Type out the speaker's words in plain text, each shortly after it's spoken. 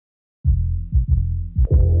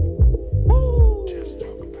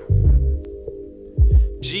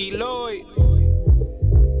G Lloyd,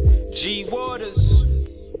 G Waters,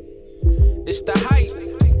 it's the hype.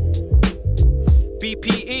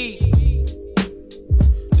 BPE,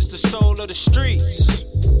 it's the soul of the streets.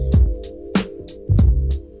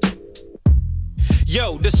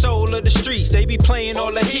 Yo, the soul of the streets, they be playing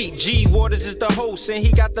all the heat. G Waters is the host and he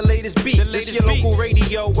got the latest beats. This your local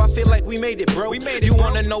radio, I feel like we made it, bro. You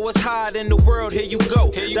wanna know what's hot in the world, here you go.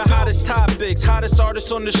 The hottest topics, hottest artists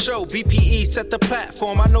on the show. BPE set the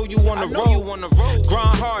platform, I know you wanna roll.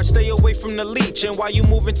 Grind hard, stay away from the leech. And while you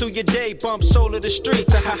moving through your day, bump soul of the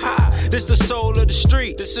streets. This the soul of the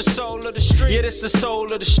street. This the soul of the street. Yeah, this the soul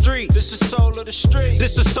of the street. This the soul of the street.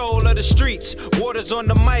 This the soul of the streets. Waters on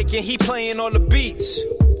the mic and he playing all the beats.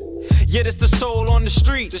 Yeah, this the soul on the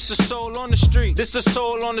street. This the soul on the street. This the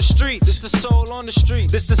soul on the street. This the soul on the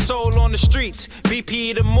street. This the soul on the streets.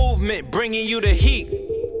 BP the movement, bringing you the heat.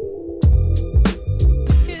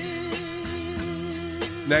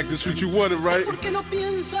 Nak, this what you wanted, right?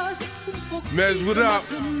 Mez, what up?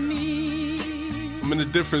 I'm in a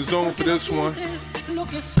different zone for this one.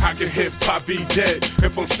 How can hip-hop be dead?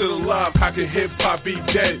 If I'm still alive, how can hip-hop be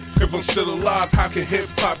dead? If I'm still alive, how can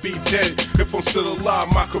hip-hop be dead? If I'm still alive,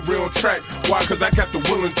 my career on track. Why? Cause I got the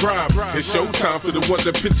will and drive. It's showtime for the ones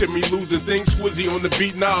that picture me losing things. Swizzy on the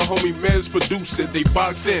beat now, homie Mez produce it. They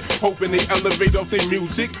boxed in, hoping they elevate off their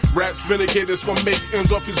music. Raps renegade that's gonna make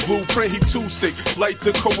ends off his blueprint. He too sick, like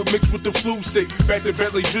the COVID mixed with the flu sick. Back to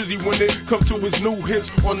Bentley Drizzy when it come to his new hits.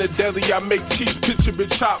 On the deli, I make cheese, picture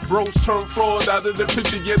and chop. Bros turn fraud out of the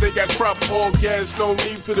picture, yeah, they got crop. All gas, no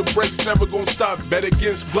need for the brakes, never gonna stop. Bet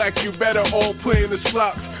against black, you better all play in the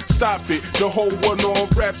slots. Stop it, the whole one on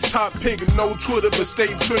raps top pick. No Twitter, but stay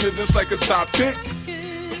trending just like a top pick.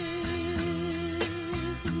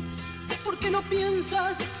 ¿Por qué no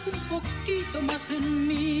piensas un poquito más en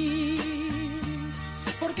mí?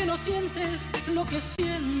 ¿Por qué no sientes lo que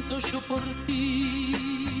siento yo por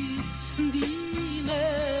ti?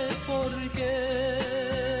 Dime por qué.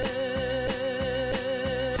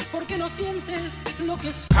 No sientes lo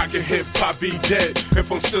que how can hip-hop be dead? If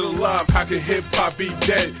I'm still alive, how can hip-hop be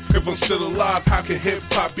dead? If I'm still alive, how can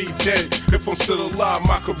hip-hop be dead? If I'm still alive,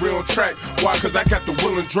 my career on track. Why? Cause I got the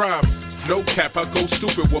will and drive. No cap, I go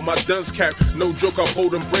stupid with my dunce cap. No joke, I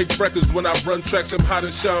hold them break records when I run tracks. I'm hot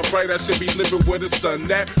and shine bright, I should be living where the sun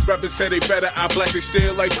at. Rappers say they better, I black, they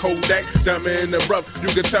still like Kodak. Diamond in the rough, you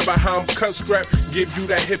can tell by how I'm cut scrap. Give you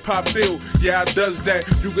that hip-hop feel, yeah, I does that.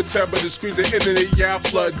 You can tell by the screens of the internet, yeah, I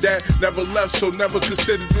flood that. Never left, so never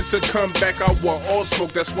considered this a comeback. I want all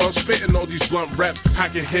smoke, that's why I'm spitting all these blunt raps. How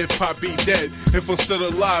can hip-hop be dead? If I'm still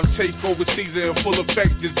alive, take over season in full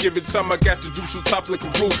effect. Just give it time, I got the juice on top like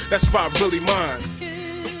a roof. That's why really mine.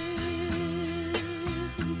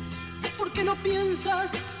 ¿Por qué no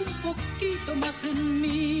piensas un poquito más en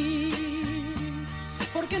mí?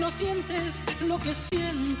 ¿Por qué no sientes lo que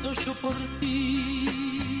siento yo por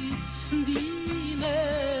ti?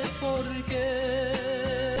 Dime por qué.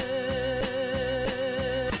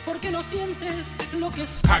 ¿Por qué no sientes lo que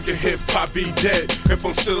how can hip-hop be dead? If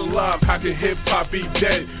I'm still alive, how can hip-hop be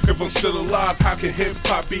dead? If I'm still alive, how can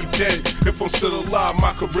hip-hop be dead? If I'm still alive,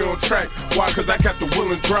 my career on track. Why? Cause I got the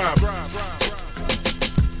will and drive.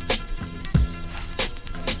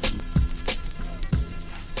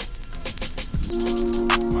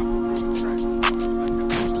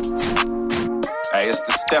 Hey, it's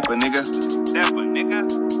the stepper, nigga. Stepper, nigga.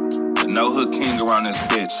 The no hood king around this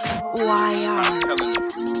bitch. Why I'm telling you.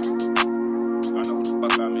 I know what the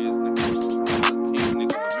fuck I is, nigga. King,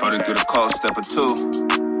 nigga. Floating through the cold, stepper 2.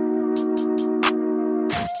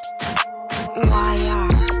 Why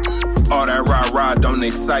All that rah-rah don't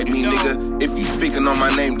excite me, nigga. If you speaking on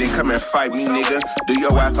my name, then come and fight me, nigga. Do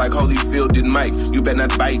your ass like Holyfield did Mike. You better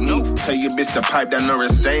not bite me. Tell your bitch to pipe down the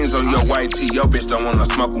stains on your white tee. Your bitch don't wanna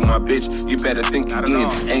smoke with my bitch. You better think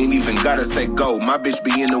again. Ain't even gotta say go. My bitch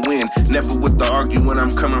be in the wind. Never with the argue when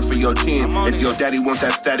I'm coming for your chin. If your daddy want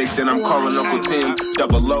that static, then I'm calling Uncle Tim.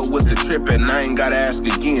 Double O with the trip and I ain't gotta ask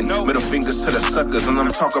again. Middle fingers to the suckers and I'm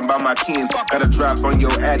talking about my kin. Gotta drop on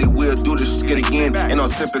your addy, we'll do this shit again. Ain't no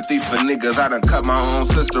sympathy for niggas. I done cut my own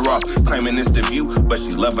sister off. Claiming it's the view, but she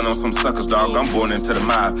loving on some suckers, dog. I'm born into the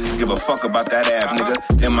mob. Give a fuck about that ab, nigga.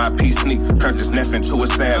 MIP sneak, turned this neff into a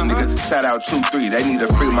stab, nigga. Shout out 2-3, they need to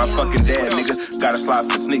free my fucking dad, nigga. Gotta slide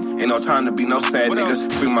for sneak, ain't no time to be no sad,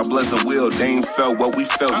 nigga. Free my bloods and will, they ain't felt what we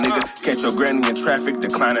felt, nigga. Catch your granny in traffic,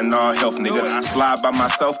 declining all health, nigga. Slide by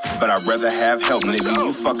myself, but I'd rather have help, nigga.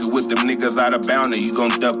 You fucking with them niggas out of bound, and you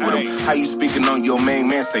gon' duck with them. How you speaking on your main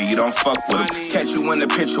man, say you don't fuck with him. Catch you in the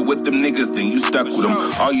picture with them niggas, then you stuck with them.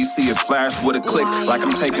 All you see is flash with a click, like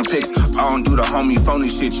I'm taking pics. If I don't do the homie phony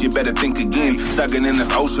shit, you better think again. Thuggin' in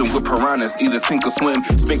this ocean with piranhas, either sink or swim.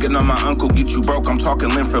 Speaking on my uncle, get you broke, I'm talking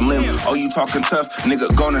limb from limb. Oh, you talking tough?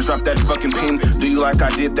 Nigga, gonna drop that fucking pin. Do you like I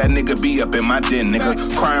did that nigga be up in my den, nigga?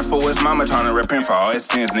 Crying for his mama, trying to repent for all his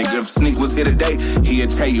sins, nigga. If Sneak was here today, he'd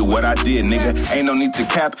tell you what I did, nigga. Ain't no need to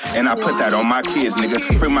cap, and I put that on my kids,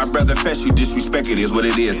 nigga. Free my brother Fesh, you disrespect it is what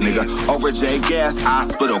it is, nigga. Over J Gas, I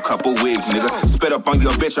split a couple wigs, nigga. Spit up on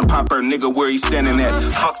your bitch and pop her, nigga, where he standing at.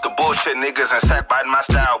 Fuck the bullshit niggas and sack biting my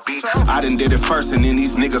style beat. I done did it first and then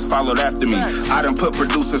these niggas followed after me. I done put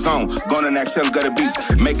producers on, gonna act young gutter beats.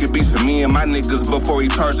 Making beats for me and my niggas before he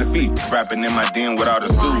charge a fee. Rapping in my den with all the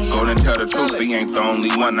stew, gonna tell the truth, he ain't the only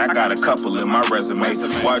one. I got a couple in my resume.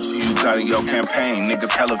 Watch you got in your campaign,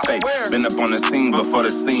 niggas hella fake. Been up on the scene before the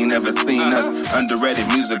scene ever seen us. Underrated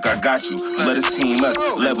music, I got you. Let us team us.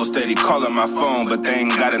 Level steady calling my phone, but they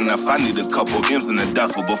ain't got enough. I need a couple M's in the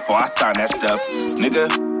duffel before I sign that stuff. Nigga,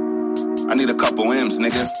 I need a couple M's,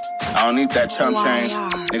 nigga. I don't need that chump change.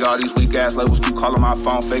 Nigga, all these weak ass labels keep calling my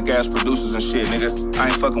phone, fake ass producers and shit, nigga. I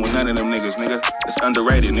ain't fucking with none of them niggas, nigga. It's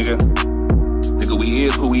underrated, nigga. Nigga, we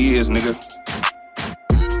is who we is, nigga.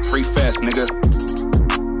 Free fast, nigga.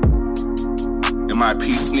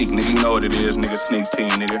 MIP Sneak, nigga, you know what it is, nigga. Sneak team,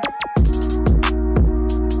 nigga.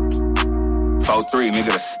 4-3, nigga,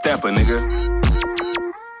 the stepper, nigga.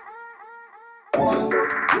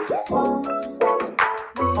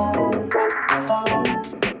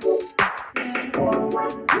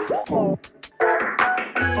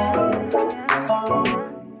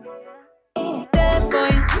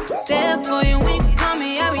 There for you when you call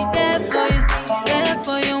me, I'll be there for you. There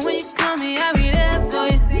for you when you call me, I'll be there for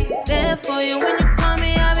you. There for you when you call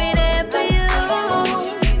me, I'll be there for you.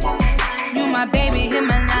 You my baby, hit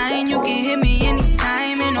my line, you can hit me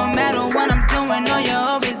anytime. And no matter what I'm doing, know you're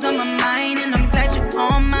always on my mind. And I'm glad you're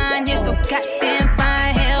on mine, you're so goddamn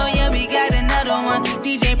fine. Hell yeah, we got another one.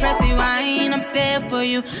 DJ press rewind, I'm there for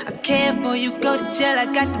you. I care for you, go to jail, I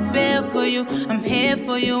got the bill for you. I'm here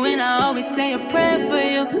for you, and I always say a prayer for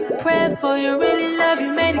you. Pray for you, really love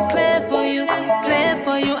you, made it clear for you. Clear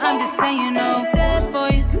for you, I'm just saying no. There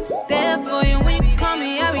for you when you call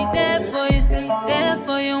me, I'll be there for you. There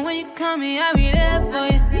for you when you call me, I'll be there for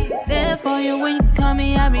you. There for you when you call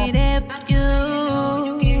me, I'll be there for you.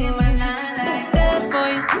 You can hear my line like there for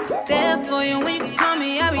you. There for you when you call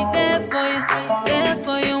me, I'll be there for you. There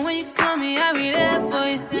for you when you call me, I'll be there for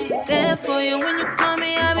you. There for you when you call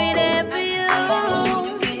me, I'll be there for you.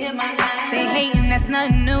 You can hear my line. They hating, that's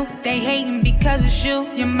nothing new. They hating because it's you.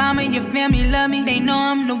 Your mama and your family love me. They know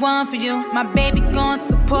I'm the one for you. My baby gon'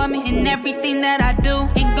 support me in everything that I do.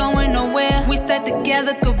 Ain't going nowhere. We stuck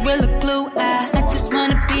together, gorilla glue. I just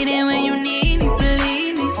wanna be there when you need me,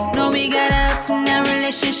 believe me. Know we got ups and our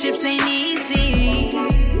relationships ain't easy.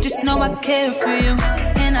 Just know I care for you,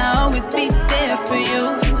 and I always be there for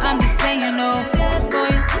you. I'm just saying, no, there for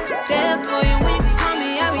you, there for you. When you call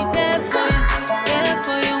me, I'll be there for you. There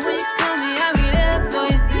for you when you call me, I'll be there for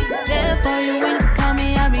you. There for you when you call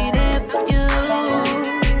me, I'll be there for you.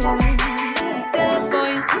 There for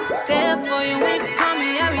you, there for you when you call me,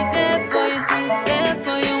 I'll be there for you. There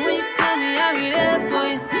for you when you call me, I'll be there for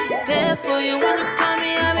you. There for you when you call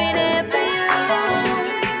me, I'll be there for you.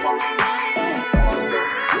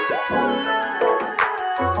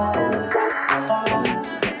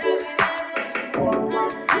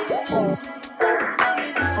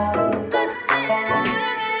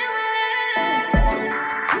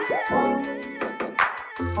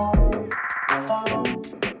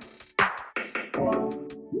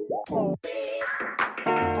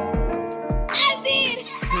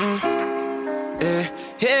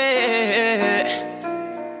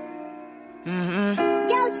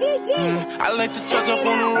 I like to touch up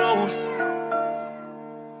on the road.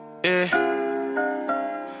 Yeah.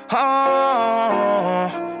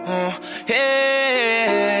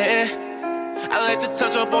 Yeah. I like to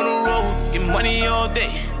touch up on the road. Get money all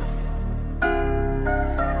day.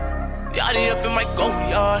 Yachty up in my go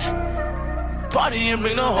yard. Party and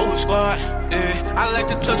bring the whole squad. Yeah. I like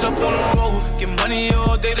to touch up on the road. Get money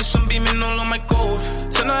all day. The sun beaming all on my gold.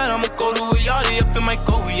 Tonight I'ma go to a yachty up in my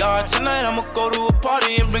go yard. Tonight I'ma go to a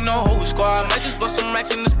party and bring the whole squad. Might just bust some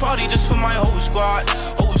racks in this party just for my whole squad.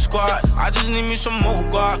 Whole squad. I just need me some more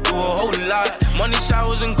guap. Do a whole lot. Money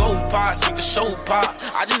showers and gold pots. Make the show pop.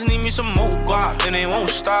 I just need me some more guap. And they won't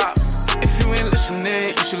stop. If you ain't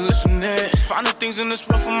listening, you should listen it. Find the things in this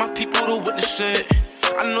world for my people to witness it.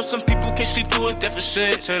 I know some people can't sleep through a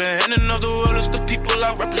deficit. To the end of the world, it's the people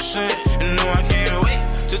I represent. And no, I can't wait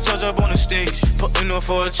to touch up on the stage, putting on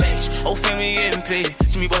for a change. Oh, family getting paid,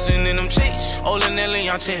 see me bustin' in them chains. All in that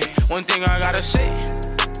Leontay, one thing I gotta say,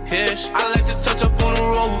 yes, I like to touch up on the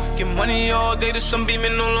road. Get money all day, the sun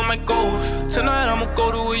beaming all on my gold. Tonight I'ma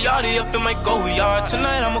go to a yachty up in my go yard.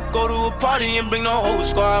 Tonight I'ma go to a party and bring the whole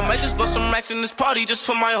squad. Might just bust some racks in this party just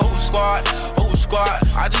for my whole squad. Whole squad,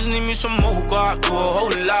 I just need me some more guap, do a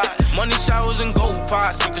whole lot. Money showers and gold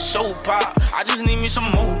pots, make the show pop. I just need me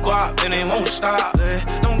some more guap, and they won't stop.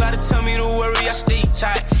 Don't gotta tell me to worry, I stay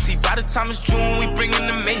tight. See, by the time it's June, we bringin'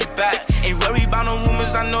 the May back. Ain't worried about no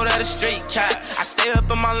rumors, I know that it's straight cat. I stay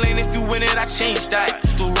up in my lane, if you win it, I change that.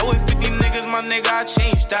 Still roll with 50 niggas, my nigga, I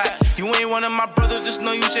change that. You ain't one of my brothers, just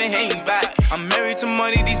know you should hang back. I'm married to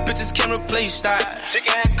money, these bitches can't replace that.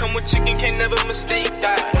 Chicken hands come with chicken, can't never mistake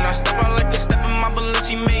that. When I step out like a step in my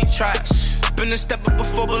Balenci made tracks. Been a step up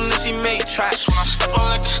before Balenci made tracks. When I step out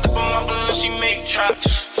like a step in my Balenci made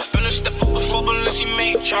tracks. Been a step up before Balenci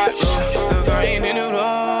made tracks. Look, I ain't in it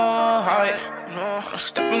all hype. No, I'm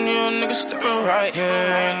stepping here, nigga stepping right.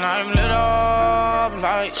 Yeah, and I'm lit up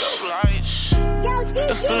lights.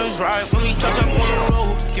 The feeling's right when we touch up on the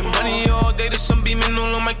road. Get money all day, the sun beaming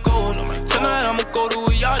all on my gold. Tonight I'ma go to a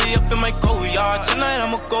yachty up in my go yard. Tonight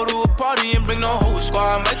I'ma go to a party and bring the whole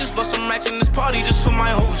squad. Might just bust some racks in this party just for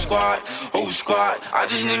my whole squad. Whole squad, I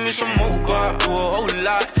just need me some more guap, do a whole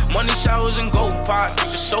lot. Money showers and gold pots,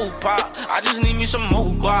 make the show pop. I just need me some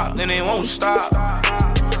more guap, then they won't stop.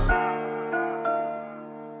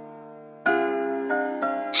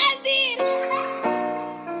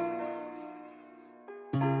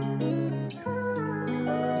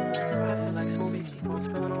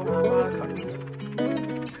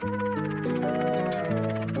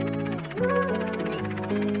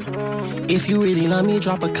 If you really love me,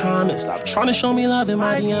 drop a comment. Stop trying to show me love in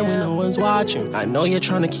my DM when no one's watching. I know you're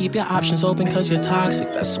trying to keep your options open cause you're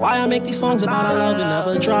toxic. That's why I make these songs about our love and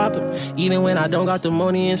never drop them. Even when I don't got the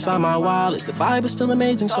money inside my wallet, the vibe is still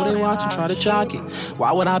amazing, so they watch and try to jock it.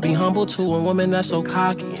 Why would I be humble to a woman that's so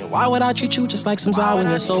cocky? And why would I treat you just like some Zao when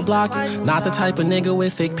you're so blocky? Not the type of nigga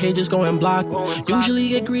with fake pages go and block me. Usually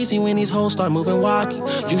get greasy when these hoes start moving wacky.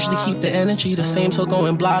 Usually keep the energy the same, so go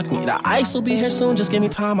and block me. The ice will be here soon, just give me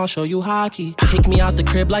time, I'll show you hockey. Kick me out the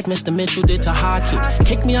crib like Mr. Mitchell did to hockey.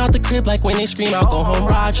 Kick me out the crib like when they scream out, go home,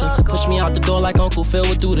 Roger. Push me out the door like Uncle Phil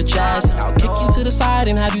would do the jazzy. I'll kick you to the side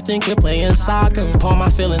and have you think we're playing soccer. Pour my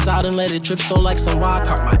feelings out and let it drip so like some rock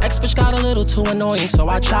hard. My ex bitch got a little too annoying, so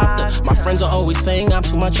I chopped her. My friends are always saying I'm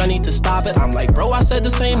too much, I need to stop it. I'm like, bro, I said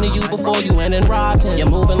the same to you before you went and robbed him. You're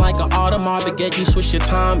moving like an Audemars, but get you switch your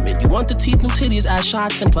time. And you want the teeth, new titties, ass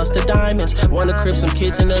shots, and plus the diamonds. Wanna crib some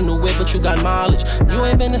kids in a new whip, but you got mileage. You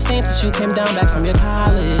ain't been the same since you came down back from your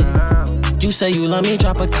college. You say you love me,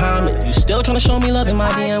 drop a comment. You still tryna show me love in my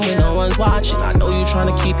DM when no one's watching. I know you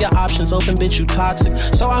tryna keep your options open, bitch, you toxic.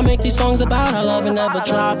 So I make these songs about our love and never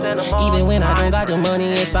drop it. Even when I don't got the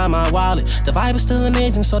money inside my wallet, the vibe is still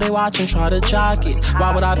amazing, so they watch and try to jock it.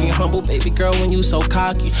 Why would I be humble, baby girl, when you so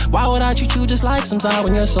cocky? Why would I treat you just like some Zao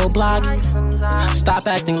when you're so blocky? Stop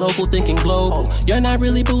acting local, thinking global. You're not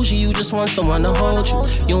really bougie, you just want someone to hold you.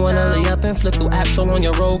 You wanna lay up and flip through apps all on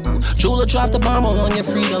your Roku. Jula dropped the bomb all on your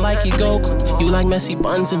freezer like you Goku. You like messy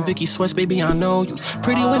buns and Vicky sweats, baby, I know you.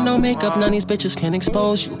 Pretty with no makeup, none of these bitches can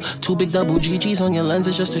expose you. 2 big double GGs on your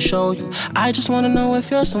lenses just to show you. I just wanna know if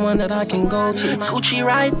you're someone that I can go to. Gucci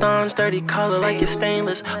right-ons, dirty color like it's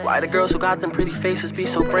stainless. Why the girls who got them pretty faces be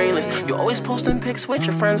so brainless? You always posting pics with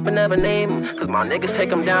your friends but never name them. Cause my niggas take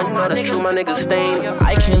them down, you know that's true, my niggas stain.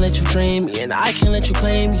 I can't let you drain me and I can't let you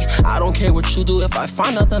play me. I don't care what you do, if I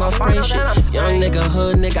find out then I'll spray shit. Young nigga,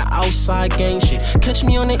 hood nigga, outside gang shit. Catch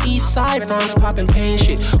me on the east side, Bronx poppin' pain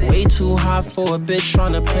shit. Way too hot for a bitch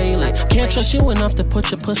tryna play like. Can't trust you enough to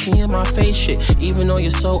put your pussy in my face shit. Even though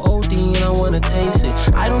you're so OD and I wanna taste it.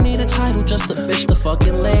 I don't need a title, just a bitch to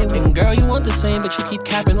fucking lay with. And girl, you want the same, but you keep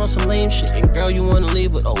capping on some lame shit. And girl, you wanna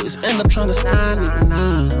leave, but always end up tryna stay with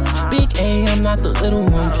me. Big A, I'm not the little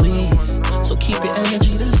one, please. So keep your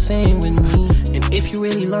energy the same with me. And if you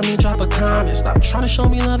really love me, drop a comment. Stop tryna show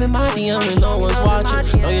me love in my DM when no one's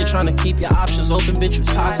watching. Know you're tryna keep your options open, bitch, you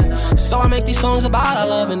toxic. So I make these songs about our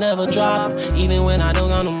love and never drop them. Even when I don't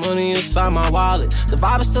got no money inside my wallet, the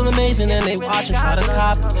vibe is still amazing and they watch and try to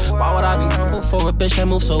copy. Why would I be humble for a bitch that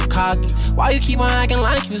moves so cocky? Why you keep on acting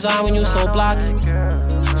like you Zao when you so blocky?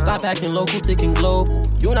 Stop acting local, thinking global.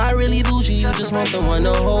 You're not really bougie, you just want someone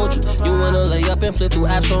to hold you. You wanna lay up and flip through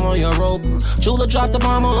apps all on your Roku. Jula dropped the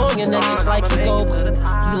bomb all on your neck just like you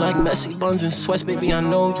Goku. You like messy buns and sweats, baby, I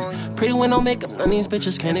know you. Pretty with no makeup, none of these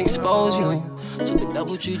bitches can expose you. 2 big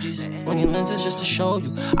double GGs on your lenses just to show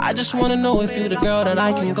you. I just wanna know if you the girl that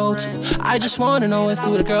I can go to. I just wanna know if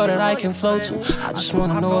you the girl that I can flow to. I just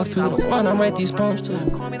wanna know if you the one I write these poems to.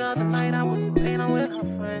 Call me the other night, I wouldn't pay no with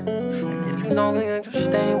her friend. And if you know, then just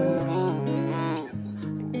stay with me.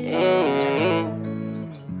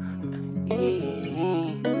 key.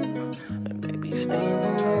 And baby, stay in the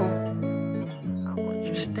room. I want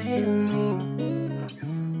you stay with me.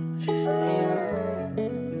 Just stay in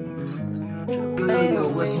the room. Yo,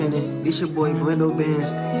 what's happening? This your boy Blendo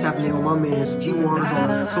Bands, tapping in with my mans G Waters on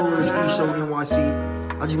the Soul of the Street Show NYC.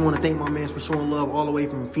 I just want to thank my mans for showing love all the way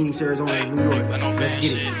from Phoenix, Arizona to New York. Let's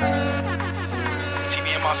get it. TB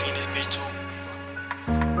and Mafia in this bitch too.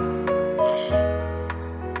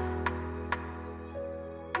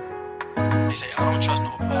 They say I don't trust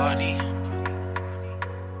nobody.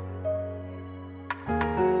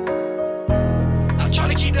 I try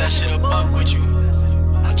to keep that shit above with you.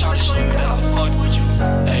 I try to show you that I fucked with you.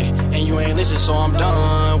 Hey, and you ain't listen, so I'm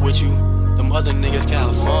done with you. Them other niggas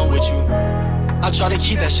can't have fun with you. I try to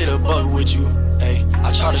keep that shit a buck with you. Hey,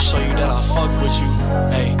 I try to show you that I fuck with you.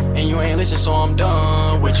 Hey, and you ain't listen, so I'm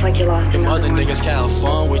done with you. Them other niggas can't have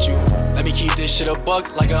fun with you. Let me keep this shit a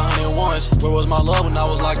buck like 101s. Where was my love when I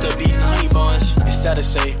was locked up eating honey buns? It's sad to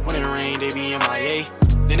say, when it rain, they be MIA.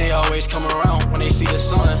 Then they always come around when they see the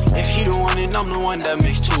sun. If he the one, then I'm the one that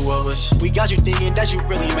makes two of us. We got you thinking that you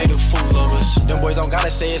really made a fool of us. Them boys don't gotta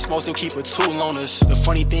say it's supposed to keep a tool on us. The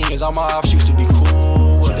funny thing is all my ops used to be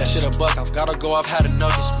cool. Keep that shit a buck, I've gotta go, I've had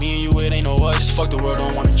enough. It's me and you, it ain't no us. Fuck the world,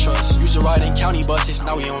 don't wanna trust. Used to ride in county buses,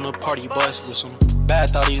 now we on a party bus with some bad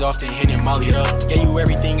thoughties often hitting molly up. Gave you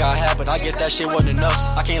everything I had, but I guess that shit wasn't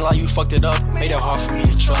enough. I can't lie, you fucked it up, made it hard for me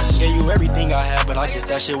to trust. Gave you everything I had, but I guess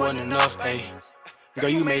that shit wasn't enough, ayy. Girl,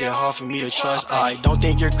 you made it hard for me to trust. I don't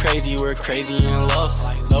think you're crazy, we're crazy in love.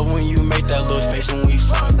 Like, love when you make that little face when we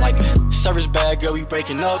fuck. Like, service bad, girl, we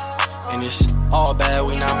breaking up. And it's all bad,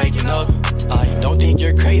 we not making up. I don't think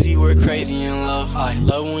you're crazy, we're crazy in love. I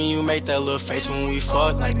love when you make that little face when we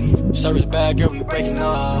fuck. Like, service bad, girl, we breaking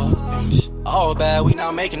up. And it's all bad, we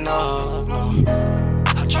not making up. No.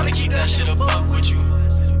 I try to keep that shit a buck with you.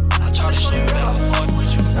 I try to show you that I fuck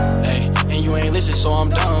with you. Hey, and you ain't listen, so I'm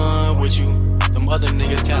done with you. Them other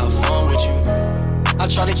niggas can't have fun with you. I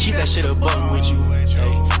try to keep that shit a buck with you.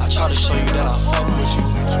 Hey, I try to show you that I fuck with you.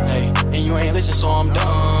 Hey, and you ain't listen, so I'm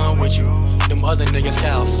done with you. Them other niggas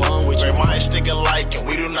can't have fun with you. Great minds think alike, and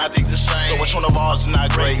we do not think the same. So which one of ours is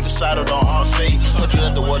not great? Decided on our fate. Look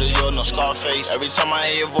at the water, you're no Scarface. Every time I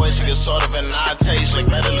hear your voice, it gets sort of an odd taste. Like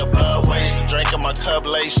metal or blood waste. The drink in my cup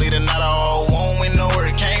lace. Leading out of all one, we know where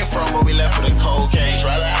it came from, but we left for the cold case.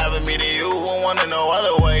 Rather have it me than you, won't want to know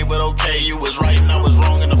other way. But okay, you was right and I was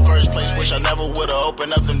wrong in the first place. Wish I never would've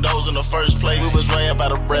opened up them doors in the first place. We was way up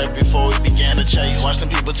out of breath before we began to chase. Watch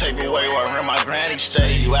them people take me away while I my granny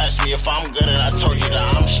stay. You asked me if I'm good and I told you that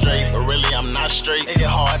I'm straight, but really I'm not straight. It get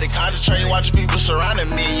hard to concentrate, watching people surrounding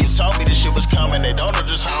me. You told me this shit was coming, they don't know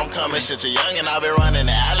just how I'm coming. Since a young and I've been running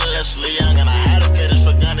it, adolescently young, and I had a fetish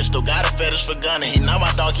for gunning, still got a fetish for gunning. He know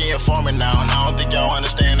my dog, he informing now, and I don't think y'all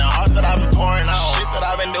understand the heart that I've been pouring out. Shit that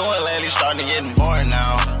I've been doing lately starting to get boring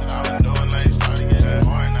now. I've been doing lately starting to get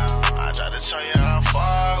boring now. I try to show you that I'm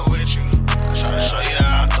far with you. I try to show you that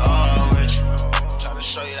I'm thought with you. I try to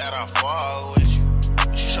show you that I'm far with you.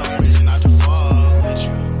 But you show me really not to fall with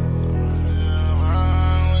you.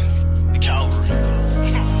 The Calvary.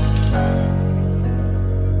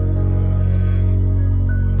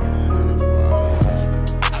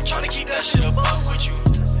 I try to keep that shit a buck with you.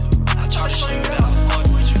 I try to show you that I fuck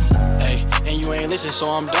with you. Hey, and you ain't listen,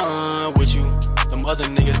 so I'm done with you. Them other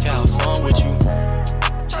niggas can't have fun with you.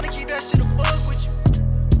 I try to keep that shit a buck with you.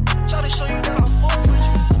 I try to show you that I fuck with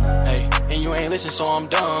you. Hey, and you ain't listen, so I'm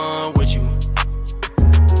done with you.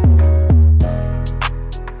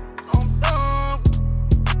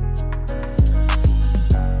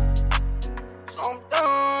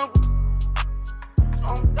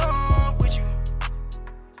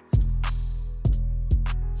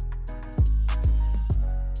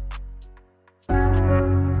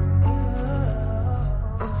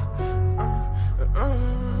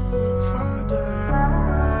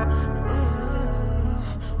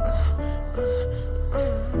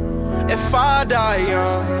 If I die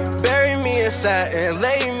young, bury me in satin,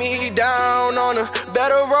 lay me down on a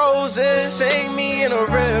bed of roses, sing me in a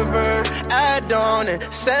river at dawn, and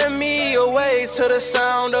send me away to the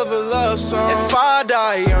sound of a love song. If I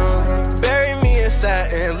die young, bury me in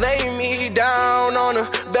satin, lay me down on a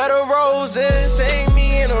bed of roses, sing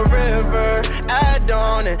me in a river at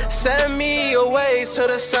dawn, and send me away to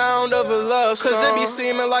the sound of a love song. Cause it be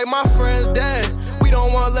seeming like my friend's dead.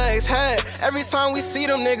 Don't want legs, head. Every time we see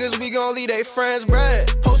them niggas, we gon' leave they friends bread.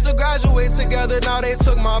 Post a to graduate together, now they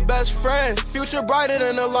took my best friend. Future brighter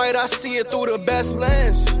than the light, I see it through the best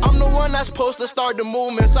lens. I'm the one that's supposed to start the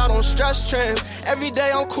movements, I don't stress trends. Every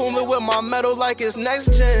day I'm cooling with my metal like it's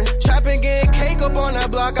next gen. Trapping, getting cake up on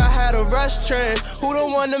that block, I had a rush trend. Who the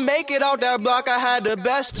one to make it out that block, I had the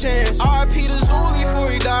best chance. R.I.P. to Zuli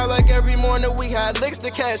before he died, like every morning we had licks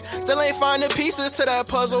to catch. Still ain't finding pieces to that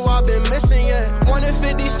puzzle I've been missing yet. 1 in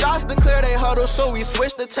 50 shots to clear they huddle, so we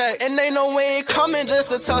switched the tech. And they know we ain't coming just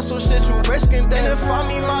to tussle, shit you risking that. And if I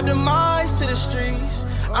meet my demise to the streets,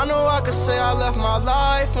 I know I could say I left my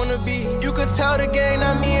life on the beat. You could tell the game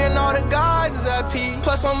that me and all the guys is at peace.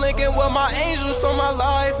 Plus I'm linking with my angels, so my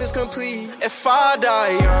life is complete. If I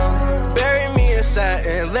die young, bury me in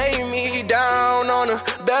satin, lay me down on a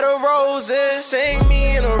bed of roses, sing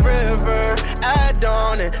me in a river at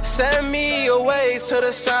dawn, and send me away to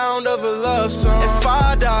the sound of a love song. If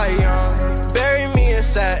I die young, bury me in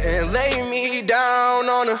satin, lay me down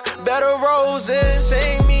on a bed of roses,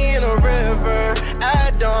 sing me in a river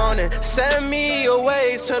at dawn, and send me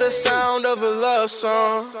away to the sound of a love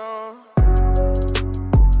song.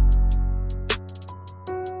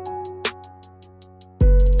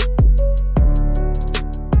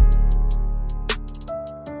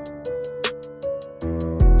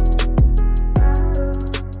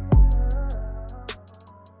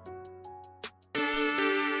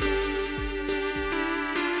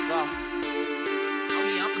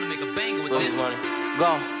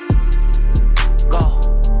 Go, go,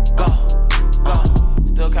 go, go.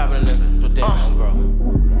 Still capping this bro.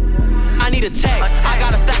 I need a check. I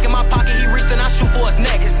got a stack in my pocket. He reached and I shoot for his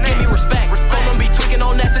neck. Give me respect. Phone be tweaking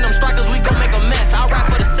on nets and them strikers. We gon' make a mess. I rap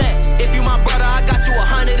for the set. If you my brother, I got you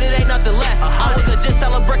 100. It ain't nothing less. I was a just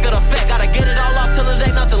sell a brick of the fat. Gotta get it all off till it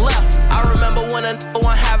ain't nothing left. I remember when a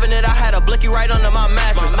one having it. I had a blicky right under my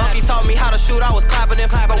mattress. Monkey taught me how to shoot. I was clapping it.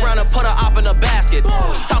 Flap around and put a op in a basket.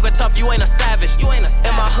 Talking tough, you ain't a savage.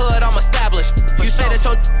 In my hood, I'm established. You say that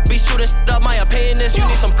your be shooting shit up. My opinion is you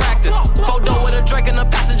need some practice. Photo with a drink in the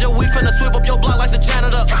passenger. We finna sweep up your block like the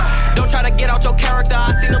janitor. Don't try to get out your character.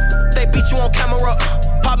 I seen them, they beat you on camera.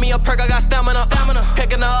 Pop me a perk, I got stamina.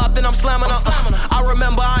 Picking her up, then I'm slamming her. I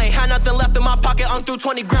remember I ain't had nothing left in my pocket. Through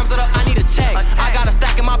 20 grams of the, I need a check. I got a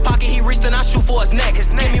stack in my pocket. He reached and I shoot for his neck.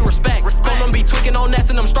 Give me respect. Phone be tweaking on nets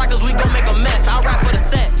and them strikers. We gon' make a mess. I rap for the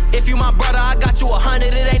set. If you my brother, I got you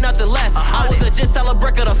 100. It ain't nothing less. I was a just sell a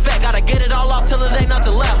brick of the fat. Gotta get it all off till it ain't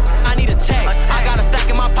nothing left. I need a check. I got a stack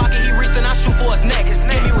in my pocket. He reached and I shoot for his neck.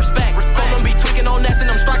 Give me respect. Phone be tweaking on nets and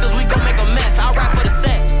them strikers. We gon' make a mess. I rap for the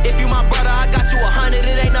set. If you my brother, I got you 100.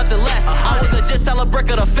 It ain't nothing less. I was a just sell a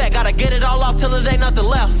brick of the fat. Gotta get it all off till it ain't nothing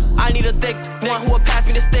left. I need a thick one who will pass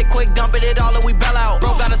me the stick quick, dumping it all and we bail out.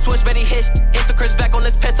 Bro got a switch, bet he hit. Instant Chris back on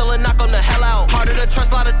this pistol and knock on the hell out. Harder to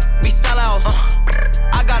trust, lot of be sellouts.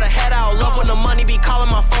 I got a head out. Love when the money be calling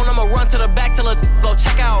my phone. I'ma run to the back till it go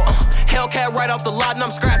check out. Hellcat right off the lot and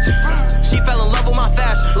I'm scratching. She fell in love with my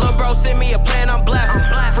fashion. Lil' bro sent me a plan, I'm blasting.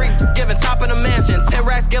 Free giving top in the mansion. 10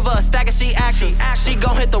 racks, give her a stack and she active. She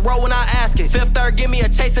gon' hit the road when I ask it. Fifth third, give me a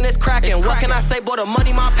chase and it's cracking. What can I say, boy, the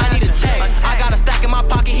money my passion. I need a check. I got a stack in my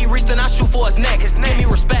pocket. He reached and I shoot for his neck. Give me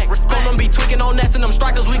respect. Phone be tweaking on nets and them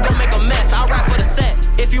strikers. We gon' make a mess. I rap for the set.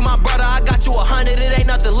 If you my brother, I got you 100. It ain't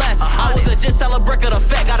nothing less. I was a just sell a brick of the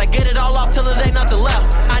fat. Gotta get it all off till it ain't nothing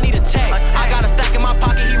left. I need a check. I got a stack in my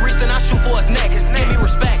pocket. He reached and I shoot for his neck. Give me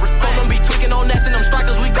respect. Phone be tweaking on nets and them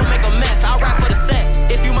strikers. We gon' make a mess. I rap for the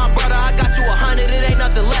set. If you my brother, I got you 100. It ain't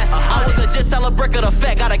nothing less. I was a just sell a brick of the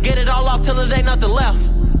fat. Gotta get it all off till it ain't nothing left.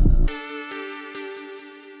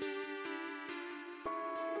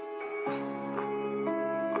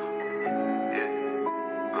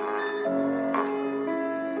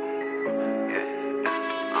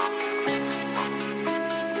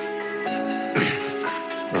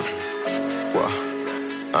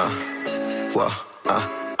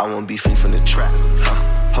 I won't be free from the trap,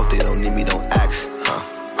 Hope they don't need me, don't ask,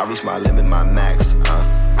 I reach my limit, my max,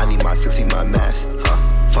 I need my 60, my max,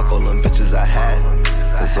 Fuck all them bitches I had,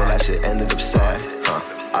 cause all that shit ended up sad,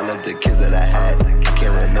 I love the kids that I had, I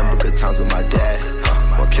can't remember good times with my dad,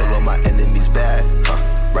 Won't kill all my enemies bad,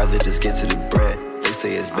 rather just get to the bread, they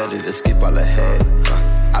say it's better to skip all ahead,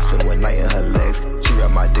 I spent one night in her legs, she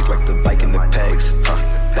wrapped my dick like the bike in the pegs,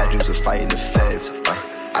 bad dreams was fighting the feds,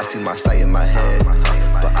 I see my sight in my head,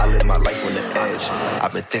 but I live my life on the edge.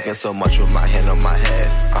 I've been thinking so much with my hand on my head.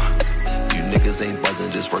 You niggas ain't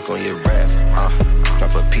buzzing, just work on your rap.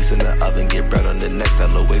 Drop a piece in the oven, get bread on the next.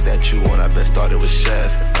 That little wave that you want, I've been started with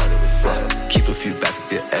chef. Keep a few bags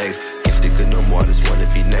of your eggs. Can't stick it no more, I just wanna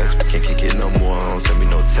be next. Can't kick it no more, don't send me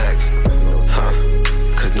no text.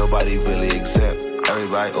 Cause nobody really exempt.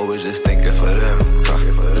 Everybody always just thinking for them.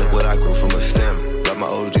 Look what I grew from a stem. Love my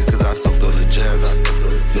OGs cause I soaked all the gems.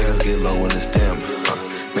 Niggas get low when it's dim.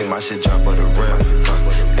 Make my shit drop on the rim.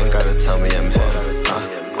 Ain't gotta tell me I'm him.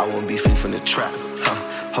 I won't be free from the trap.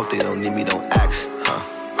 Hope they don't need me, don't ask.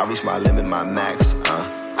 I reach my limit, my max.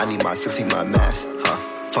 I need my 60, my max.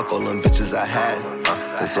 Fuck all them bitches I had.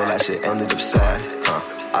 Cause all that shit ended up sad.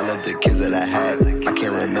 I love the kids that I had. I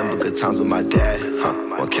can't remember good times with my dad.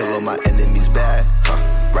 Wanna kill all my enemies bad.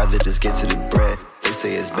 Rather just get to the bread. They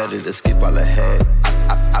say it's better to skip all ahead.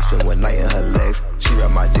 I spent one night in her legs. She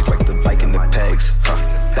wrapped my dick like the bike in the pegs.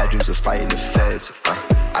 Bad dreams of fighting the feds.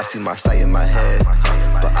 I see my sight in my head.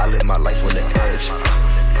 But I live my life on the edge.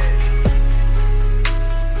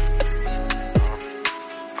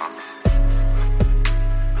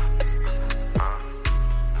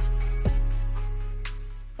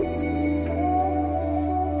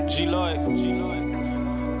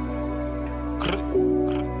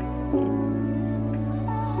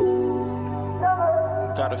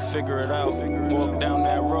 Gotta figure it out. Walk down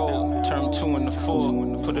that road, turn 2 into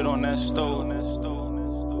 4, put it on that stove.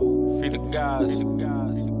 Free the guys,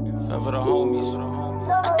 forever the homies.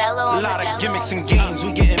 A lot of gimmicks and games,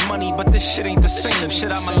 we getting money, but this shit ain't the same.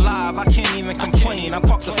 Shit, I'm alive, I can't even complain. I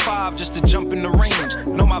parked the 5 just to jump in the range.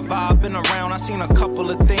 Know my vibe, been around, I seen a couple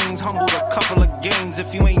of things, humbled a couple of games.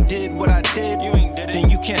 If you ain't did what I did, then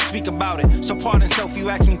you can't speak about it. So pardon self, you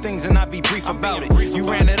ask me things and I be brief about it. You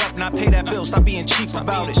ran it up, not pay that bill, stop being cheap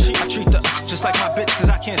about it. I treat the just like my bitch, cause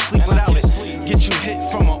I can't sleep without it. Get you hit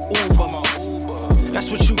from a Uber. That's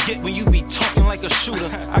what you get when you be talking like a shooter.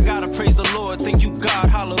 I gotta praise the Lord, thank you God,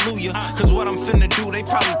 hallelujah. Cause what I'm finna do, they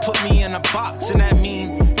probably put me in a box. And that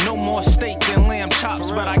mean no more steak and lamb chops.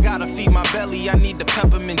 But I gotta feed my belly, I need the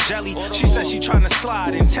peppermint jelly. She said she tryna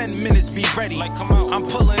slide, in 10 minutes be ready. I'm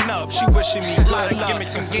pulling up, she wishing me good luck.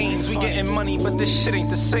 Gimmicks and games, we getting money, but this shit ain't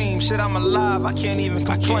the same. Shit, I'm alive, I can't even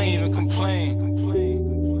complain.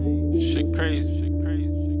 Shit crazy.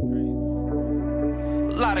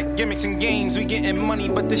 A lot of gimmicks and games, we getting money,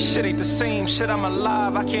 but this shit ain't the same. Shit, I'm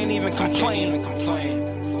alive, I can't even complain.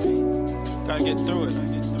 Gotta get through it.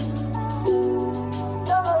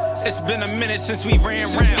 It's been a minute since we ran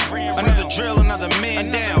round. Another drill, another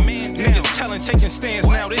man down. Niggas telling, taking stands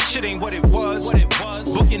now. This shit ain't what it was.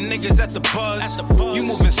 Booking niggas at the buzz. You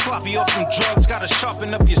moving sloppy off some drugs. Gotta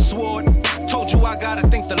sharpen up your sword. Told you I gotta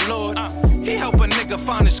thank the Lord. He help a nigga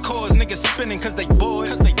find his cause. Niggas spinning cause they bored.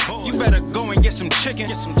 You better go and get some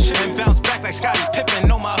chicken. And bounce back like Scottie Pippen.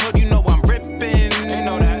 Know my hood, you know I'm ripping. They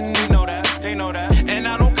know that, they know that, they know that. And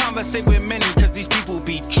I don't conversate with many cause these people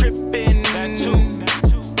be tripping. That too.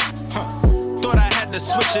 Thought I had to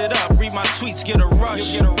switch it up. Read my tweets, get a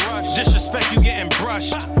rush. Disrespect, you getting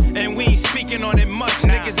brushed. And we ain't speaking on it much.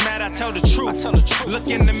 Niggas mad, I tell the truth. Look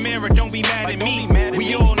in the mirror, don't be mad at me.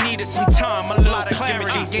 We all needed some time, a lot of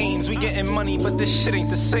clarity. Games, we getting money, but this shit ain't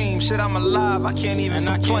the same. Shit, I'm alive, I can't even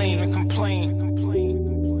complain.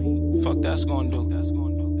 Fuck that's gonna do.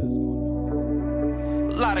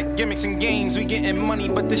 A lot of gimmicks and games, we getting money,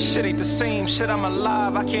 but this shit ain't the same. Shit, I'm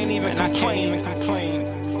alive, I can't even complain.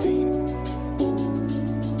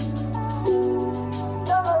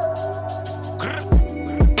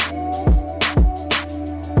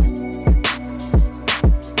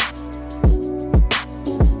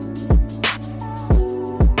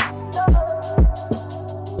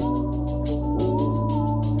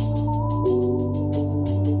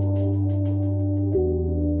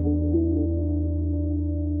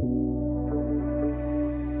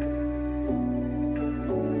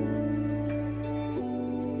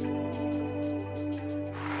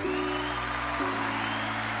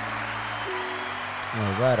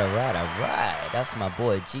 Alright. That's my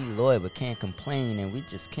boy G Lloyd with Can't Complain, and we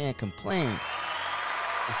just can't complain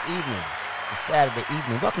this evening, this Saturday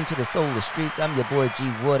evening. Welcome to the Soul of the Streets. I'm your boy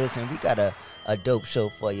G Waters, and we got a dope show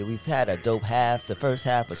for you. We've had a dope half. The first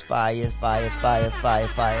half was fire. And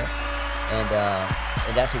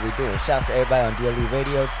that's what we're doing. Shouts to everybody on DLE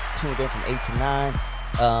Radio, tuned in from 8 to 9.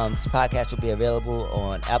 This podcast will be available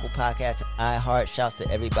on Apple Podcasts and iHeart. Shouts to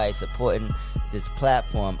everybody supporting this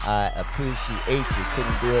platform. I appreciate you.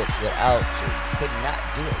 Couldn't do it without you. Could not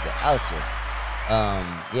do it without you.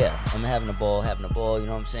 I'm having a ball, you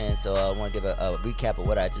know what I'm saying? So I want to give a recap of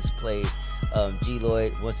what I just played. G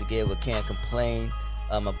Lloyd, once again, with Can't Complain.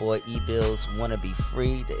 My boy E-Bills, Wanna Be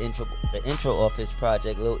Free. The intro off his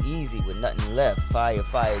project, Lil Easy with Nothing Left. Fire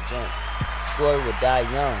joints. Score with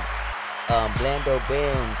Die Young. Blando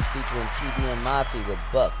Bands featuring TBN Mafia with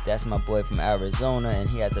Buck. That's my boy from Arizona, and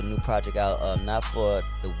he has a new project out, Not For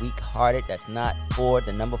The Weak Hearted. That's not for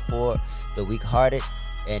the number 4, The Weak Hearted.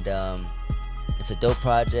 And it's a dope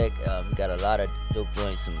project. We got a lot of dope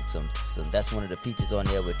joints. Some that's one of the features on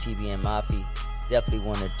there with TBN Mafia. definitely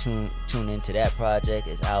want to tune into that project.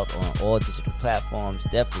 It's out on all digital platforms.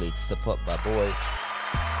 Definitely support my boy.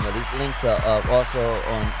 You know, these links are also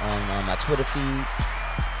on my Twitter feed.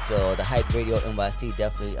 So the Hype Radio NYC,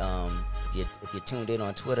 definitely. If you're tuned in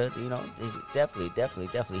on Twitter, you know,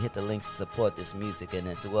 definitely hit the links to support this music, and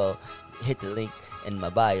as well hit the link in my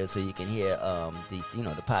bio so you can hear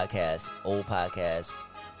the podcast, old podcast,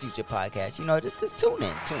 future podcast. You know, just tune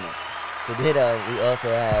in. So then we also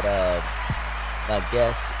had my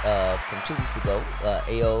guest from 2 weeks ago,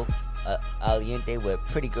 AO Aliente with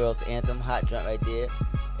Pretty Girls Anthem, hot joint right there.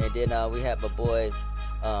 And then we had my boy,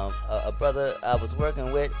 a brother I was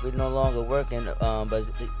working with. We're no longer working, but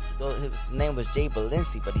his name was Jay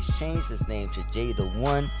Balenci, but he's changed his name to Jay the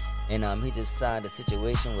One. And he just signed a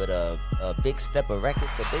situation with a Big Stepper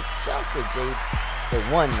Records. So big shouts to Jay the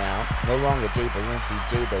One now. No longer Jay Balenci,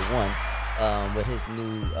 Jay the One. With his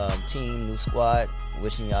new team, new squad.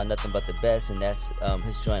 Wishing y'all nothing but the best. And that's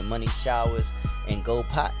his joint Money Showers and Gold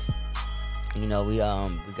Pots. You know, we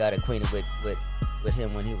got acquainted with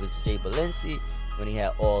him when he was Jay Balenci. When he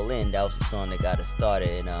had All In, that was the song that got us started.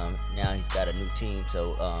 And now he's got a new team.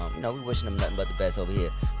 So, we wishing him nothing but the best over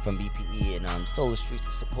here from BPE. And Solar Streets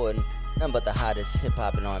is supporting nothing but the hottest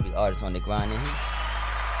hip-hop and R&B artists on the grind. And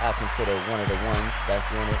I consider one of the ones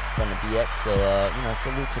that's doing it from the BX. So,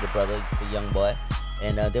 salute to the brother, the young boy.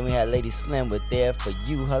 And then we had Lady Slim with There For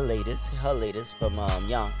You, her latest from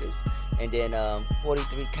Yonkers. And then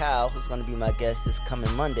 43 Kyle, who's going to be my guest this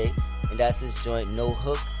coming Monday. And that's his joint No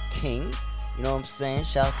Hook King. You know what I'm saying?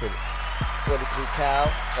 Shouts to 43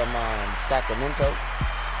 Kyle from Sacramento.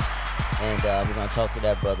 And we're going to talk to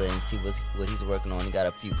that brother and see what he's working on. He got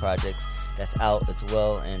a few projects that's out as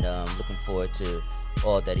well. And looking forward to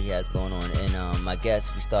all that he has going on. And my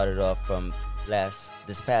guest, we started off from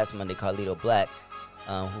this past Monday, Carlito Black,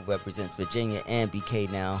 who represents Virginia and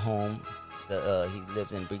BK now home. He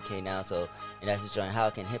lives in BK now. So, and that's his joint, How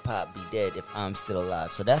Can Hip Hop Be Dead If I'm Still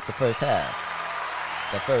Alive? So that's the first half.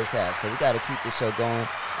 So we got to keep this show going.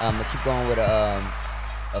 I'm going to keep going with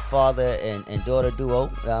a father and daughter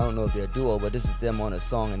duo. I don't know if they're a duo, but this is them on a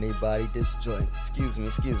song, and they body this joint. Excuse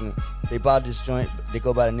me. They bought this joint. They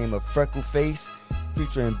go by the name of Freckle Face,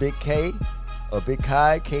 featuring Big K, or Big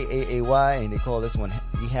Kai, Kaay, and they call this one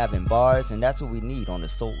We Having Bars, and that's what we need on the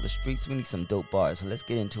Soul of the Streets. We need some dope bars, so let's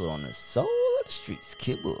get into it on the Soul of the Streets.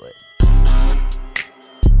 Kid Boy.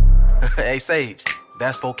 Hey, Sage,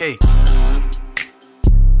 that's 4K.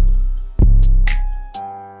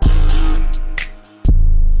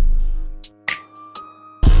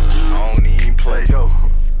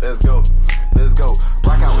 Let's go.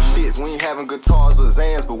 Rock out with sticks, we ain't having guitars or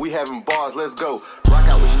Zans, but we having bars, let's go. Rock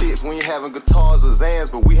out with sticks, we ain't having guitars or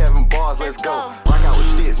Zans, but we having bars, let's go. Rock out with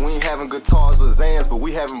sticks, we ain't having guitars or Zans, but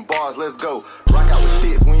we having bars, let's go. Rock out with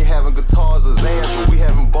sticks, we ain't having guitars or Zans, but we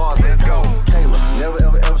having bars, let's go. Kayla,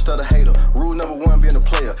 never ever start a hater. Rule number one, being a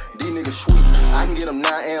player. These niggas sweet, I can get them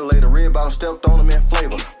now and later. Red bottom stepped on them in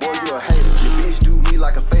flavor. Boy, you a hater, your bitch do me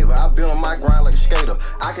like a favor. I been on my grind like a skater,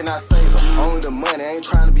 I cannot save her. Only the money, I ain't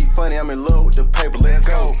trying to be funny, I'm in love with the paper, let's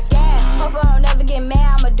go. Yeah, hope I don't never get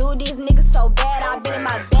mad, I'ma do these niggas so bad. I been in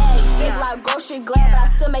my bag, zip like grocery glad, but I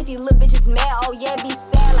still make these little bitches mad. Oh yeah, be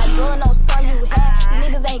sad, like drilling no son you had. These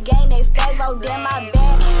niggas ain't gang, they fags, oh damn my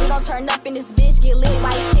bad. We gon' turn up in this bitch, get lit,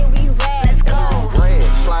 white shit, we rad, go.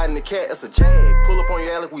 Brag, sliding the cat, it's a jag. Pull up on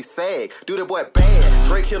your alley, we sag. Do that boy bad.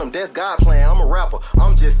 Drake hit him, that's God playing. I'm a rapper,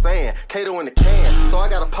 I'm just saying. Kato in the can, so I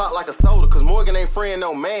gotta pop like a soda, cause Morgan ain't friend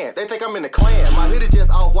no man. They think I'm in the clan. My hoodie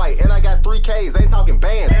just all white, and I got 3 Ks, ain't talking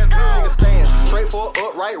bands. Real nigga stands, straight for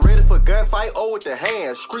upright, ready for gunfight, oh with the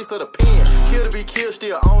hands. Streets of the pen, kill to be killed,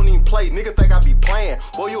 still I don't even play. Nigga think I be playing,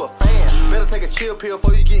 boy you a fan. Better take a chill pill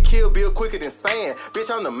before you get killed, Bill quicker than sand. Bitch,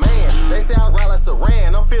 I'm the man, they say I ride like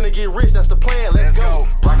Saran. I'm finna get rich, that's the plan, let's go.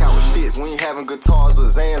 Rock out with sticks, we ain't having guitars or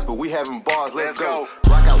Zans, but we having bars, let's go.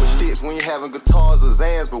 Rock out with sticks, we ain't having guitars or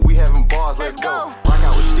Zans, but we having bars, let's go. Rock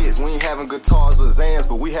out with sticks, we ain't having guitars or Zans,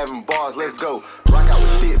 but we having bars, let's go. Rock out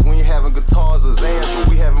with sticks, we ain't having guitars or Zans, but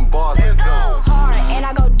we having bars, let's go. Hard, and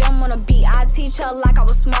I go dumb on a beat. I teach her like I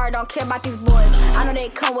was smart, don't care about these boys. I know they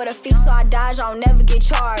come with a fee, so I dodge, I'll never get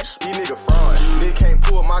charged. These nigga fraud, nigga can't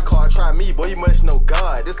pull my car, try me, boy, you must know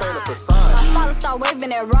God. This ain't a facade. My father start waving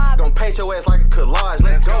that rock. Gon' paint your ass like a collage,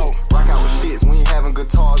 let's go. Rock out with sticks, we ain't having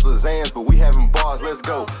guitars or Zans, but we having bars, let's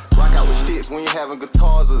go. Rock out with sticks, we ain't having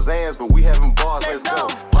guitars or Zans, but we having bars, let's go.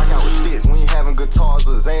 Rock out with sticks, we ain't having guitars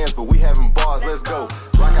or Zans, but we having bars, let's go.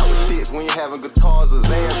 Rock out with sticks, we ain't having guitars or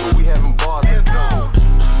Zans, but we having bars, let's go.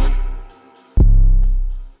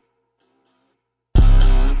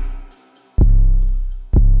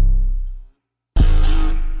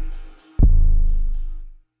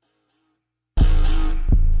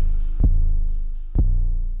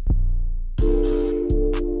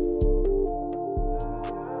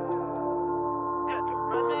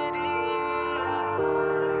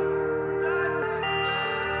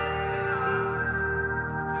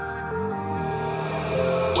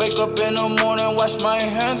 up in the morning, wash my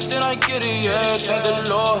hands, then I get it, yeah. Thank the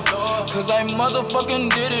Lord, cause I motherfucking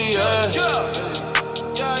did it, yeah.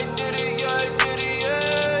 Yeah, I did it, yeah, I did it,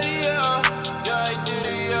 yeah, yeah. Yeah, I did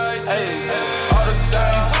it, yeah, I did it. All the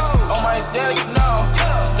same, on my dick now.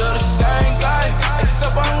 Still the same guy,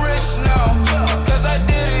 except I'm rich now. Cause I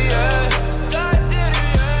did it, yeah.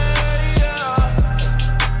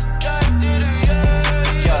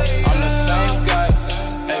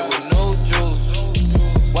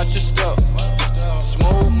 Watch your step,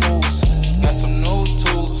 smooth moves, got some new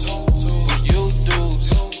tools for you dudes.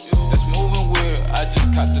 That's moving weird, I just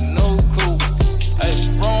caught the new coupe. Hey,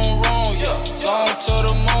 wrong, yeah, going to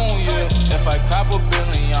the moon, yeah. If I cop a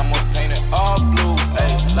Bentley, I'ma paint it all blue. Hey,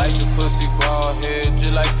 like the pussy ball head,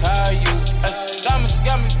 just like Caillou. Hey, diamonds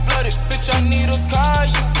got me flooded, bitch, I need a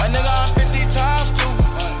Caillou. My nigga, I'm 50 times too,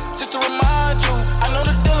 just to remind you. I know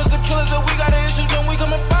the dealers, the killers, if we got an issue, then we come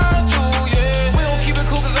and find you, yeah. We don't keep it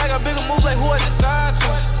cool, cause I got bigger moves like who I just signed to.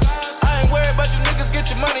 I ain't worried about you niggas, get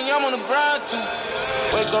your money, I'm on the grind too.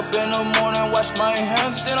 Wake up in the morning, wash my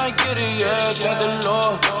hands, then I get it, yeah. Thank the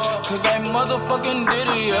Lord, cause I motherfucking did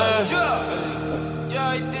it, yeah. Yeah,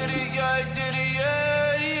 I did it, yeah, I did it,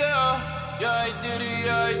 yeah, yeah. Yeah, I did it,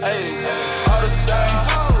 yeah, I did it, yeah. All the same,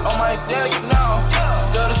 on my dick now.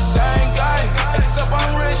 Still the same guy, except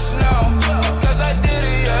I'm rich now. Cause I did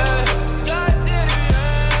it, yeah.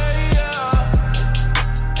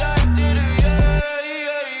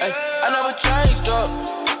 I never changed up,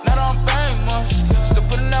 now that I'm famous. Still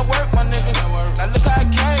putting that work, my nigga. Now look how I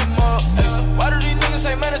came up. Ay, why do these niggas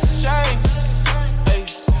say, man, it's a shame? Ay,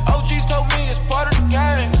 OGs told me it's part of the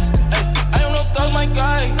game. Ay, I don't know if that's my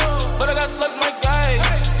guy, but I got slugs my guy.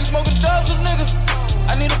 You smoking dubs, little nigga?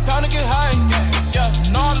 I need a pound to get high. Yeah,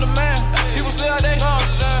 no, I'm the man. People say how they know I'm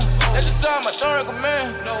saying. That just sound I don't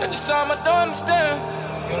recommend. That just sound I don't understand.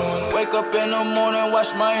 Wake up in the morning,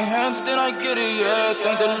 wash my hands, then I get it, yeah.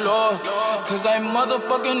 Thank the Lord, cause I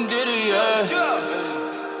motherfucking did it, yeah.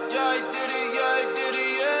 Yeah, I did it, yeah, I did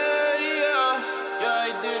it, yeah, yeah. Yeah,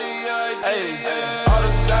 I did it, yeah, I did it, yeah. All the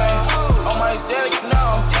same, on my dick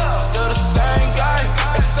now. Still the same guy,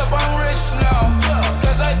 except I'm rich now.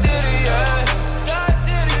 Cause I did it, yeah.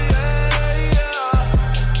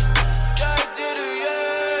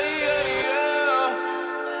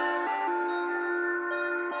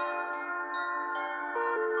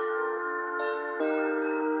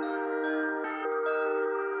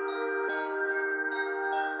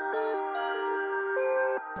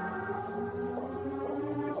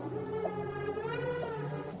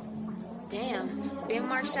 Ben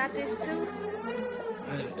Mark shot this too?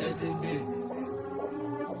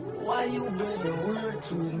 Why you bring the word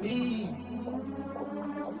to me?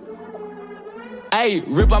 Ayy,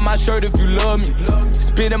 rip out my shirt if you love me.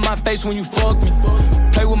 Spit in my face when you fuck me.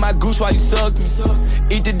 Play with my goose while you suck me.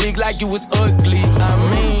 Eat the dick like you was ugly. I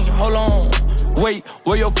mean, hold on. Wait,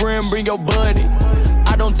 where your friend bring your buddy?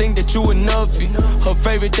 I don't think that you enough. Her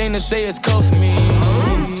favorite thing to say is cuff me.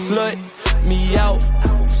 Slut me out.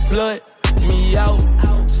 Slut me out.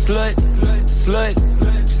 Slut, slut,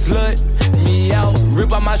 slut me out.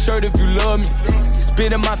 Rip out my shirt if you love me.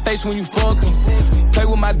 Spit in my face when you fuck me. Play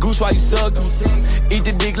with my goose while you suck me. Eat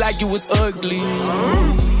the dick like you was ugly.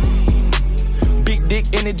 Big dick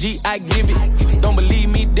energy, I give it. Don't believe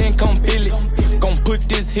me, then come feel it. Gon' put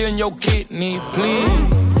this here in your kidney,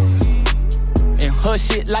 please. And her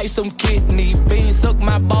shit like some kidney beans. Suck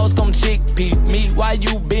my balls, come chickpea me. Why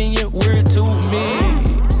you being weird to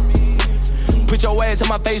me? Put your ass in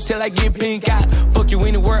my face till I get pink eye. Fuck you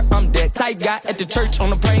anywhere, I'm that type guy. At the church, on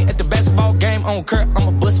the plane, at the basketball game, on Kurt,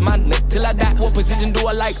 I'ma bust my neck till I die. What position do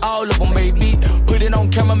I like? All of them, baby. Put it on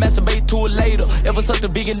camera, masturbate to it later. Ever sucked a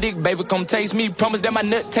vegan dick, baby, come taste me. Promise that my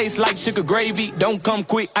nut tastes like sugar gravy. Don't come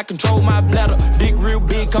quick, I control my bladder. Dick real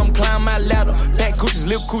big, come climb my ladder. Fat coochies,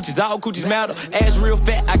 lip coochies, all coochies matter. Ass real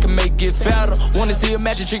fat, I can make it fatter. Wanna see a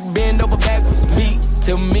magic trick bend over backwards. Meat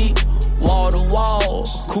to meat. Wall to wall,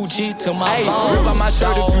 coochie to my bone. Rip out my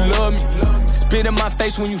shirt if you love me. Spit in my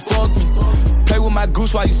face when you fuck me. Play with my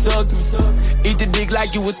goose while you suck me. Eat the dick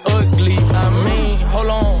like you was ugly. I mean, hold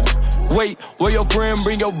on. Wait, where your friend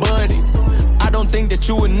bring your buddy? I don't think that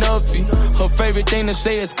you enough. Her favorite thing to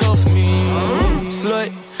say is cuff me.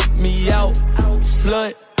 Slut me out.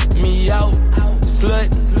 Slut me out. Slut,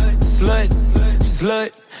 slut,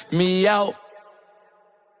 slut me out.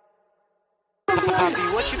 Poppy,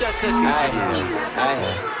 what you got cooking? I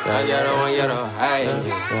got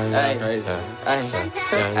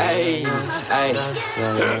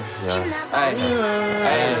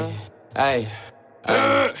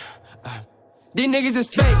These niggas is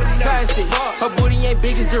fake, plastic. Her booty ain't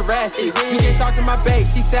big as Jurassic. You can't talk to my babe,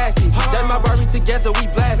 she sassy. That's my Barbie, together we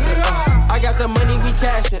blasting. I got the money, we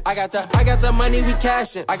cashin'. I got the money, we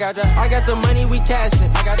cashin'. I got the money, we cashin'.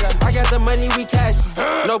 I got the money, we cashin'.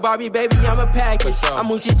 No Barbie, baby, I'm a package. I'm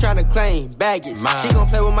who she tryna claim, baggage. She gon'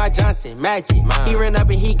 play with my Johnson, magic. He ran up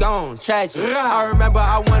and he gone, tragic. I remember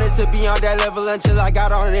I wanted to be on that level until I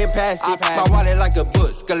got on it and passed it. My wallet like a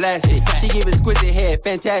book, scholastic. She give exquisite head,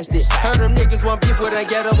 fantastic. Heard them niggas want beef with a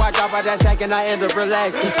ghetto, I drop out that sack and I end up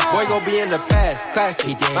relaxing. Boy gon' be in the past,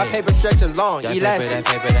 classy. My paper stretching long, elastic.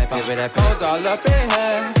 That Hoes all up in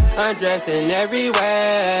her, undressing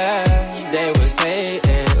everywhere. They was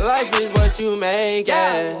hating, life is what you make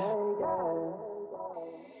it.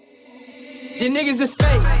 These niggas is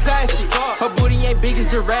fake, plastic. Her booty ain't big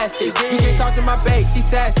as Jurassic. You can't talk to my babe, she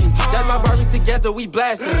sassy. That's my Barbie, together we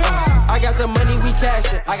blasting. I got the money, we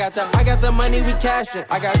cashin'. I got the money, we cashin'.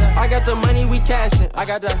 I got the money, we cashin'. I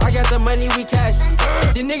got the money, we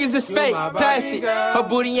cashin'. These niggas is fake, plastic. Her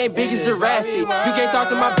booty ain't big as Jurassic. You can't talk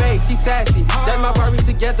to my babe, she sassy. That's my Barbie,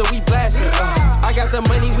 together we blasting. I got the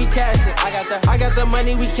money, we cashin'. I got the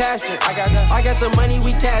money, we cashin'. I got the money,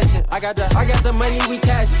 we cashin'. I got the money, we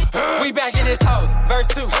cashin'. We back in this hoe, verse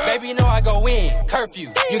 2. Baby, you know I go in, curfew.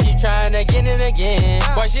 You keep trying again and again.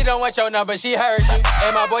 Boy, she don't want your number, she heard you.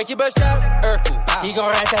 And my boy keep a strap, Urkel. He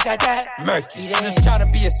gon' rat murky. Just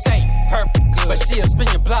tryna be a saint, purple. But she a spin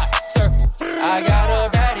your block, circle. I got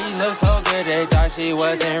a baddie, look so good, they thought she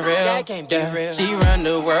wasn't real. That can't be real. She run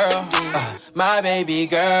the world, my baby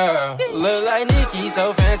girl. Look like Nikki,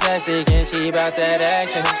 so fantastic, and she bout that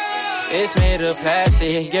action. It's made of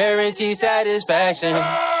plastic, guarantee satisfaction.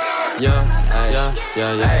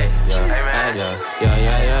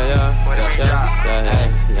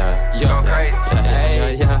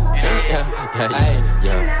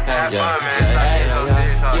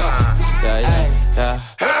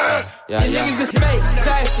 These niggas is fake,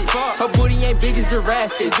 plastic. Her booty ain't big as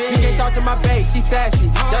Jurassic. You can't talk to my babe, she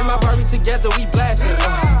sassy. That's my Barbie, together we blasting.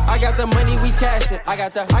 I got the money, we cashin'. I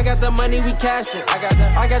got the money, we cashin'.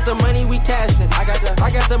 I got the money, we cashin'. I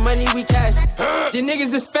got the money, we cashin'. These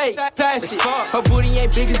niggas is fake, plastic. Her booty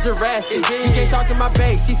ain't big as Jurassic. You can't talk to my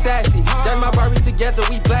babe, she sassy. That's my Barbie, together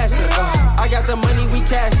we blasting. I got the money, we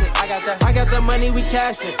cashin'. I got the money, we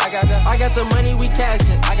cashin'. I got the money, we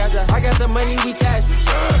cashin'. I got the money, we cashin'.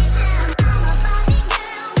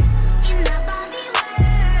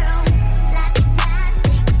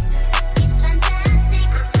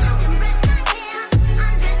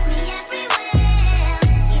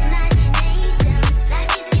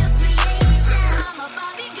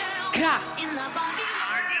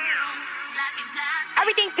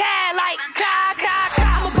 Everything bad like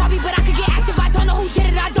I'm a Barbie, but I could get active. I don't know who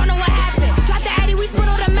did it, I don't know what happened. Drop the Addy, we split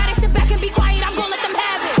all the matter, sit back and be quiet. I'm gon' let them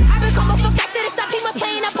have it. I been coming, fuck that shit, it's up. He was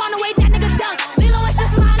playing up on the way that niggas dunk. Lilo and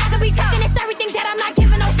Six line, I could be talking. It's everything that I'm not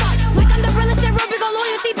giving no fucks. Like I'm the realest and real big on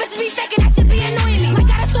loyalty. Bitches be faking, that shit be annoying me. Like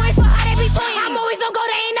got a story for how they be toying me. I'm always on go,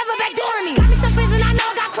 they ain't never backdooring me. Got me some fans and I know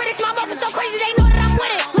I got critics. My mouth is so crazy, they know that I'm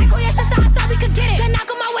with it. Like who your sister, I saw we could get it. Then knock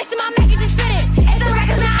on my waist and my Mac is just fitted. It's a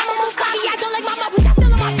record now, I'ma move cocky. I don't like my mouth, but y'all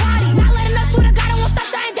still on my body. Not letting up, swear to God, I won't stop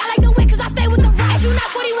shutting down like the wind, cause I stay with the rock. If you not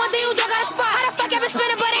 41, then you don't got a spot. How the fuck ever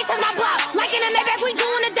spinning, but ain't touch my block? Like in the Maybach, we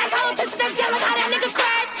doing the dash. How tips that jail, like how that nigga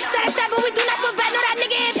crash. Said it's sad, but we do not feel bad. Know that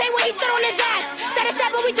nigga ain't pay when he sit on his ass. Said it's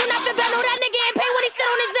sad, but we do not feel bad. Know that nigga ain't pay when he sit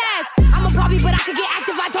on his ass. I'm a Barbie, but I could get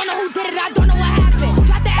active. I don't know who did it, I don't know what happened.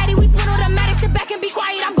 Drop the Addy, we split all the matter, sit back and be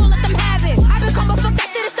quiet. I'm gon' let them have it. I been coming, fuck that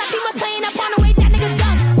shit, it's up. He was playing up on the way that niggas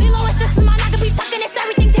dunk. Lilo and Six line, I could be tucking. It's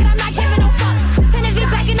everything that I'm not giving no fucks. 10 of it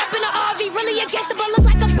backing up in the RV, really a gangster, but look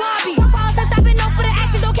like a Barbie. For politics, I've been known for the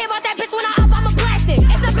actions. Don't care about that bitch when I up, I'ma blast it.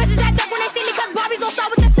 It's some bitches that duck when they see me, cause Barbies don't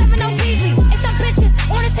start with the 7 no Beasleys. It's some bitches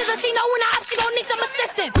on the scissor, she know when I up, she gon' need some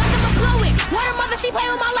assistance. Like I'ma blow it. Water mother, she play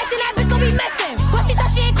with my life, then that bitch gon' be missing. But she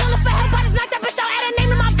thought she ain't calling for help, I just knocked that bitch out, add a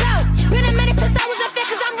name to my belt. Been a minute since I was a fit,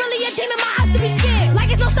 cause I'm really a demon, my eyes should be scared.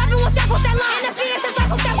 Like it's no stopping once I cross that line. And the fears is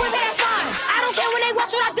like, hope that boy better fine. I don't care when they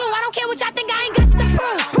watch what I do, I don't care what y'all think, I ain't got shit to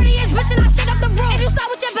prove. Pretty ass bitch and I shake up the room. If you saw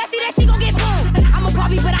with your bestie, then she gon' get boomed. I'm a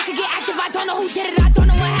Barbie, but I could get active, I don't know who did it, I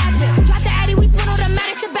don't know what happened. Drop the Addy, we split all the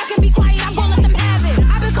matter, sit back and be quiet, I'm gon' let them have it.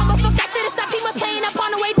 I been coming, fuck that shit, it's up. He was playing up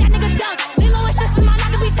on the way that niggas dunk. Lilo and Six line,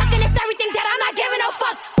 I could be tucking. It's everything that I'm not giving no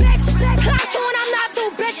fucks. Bitch, clock you and I'm not too,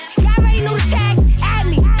 bitch. Y'all already knew the tag, add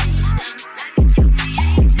me.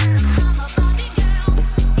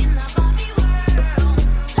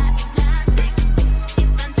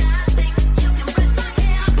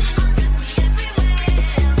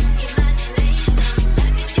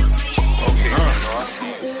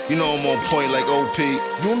 You know I'm on point like OP.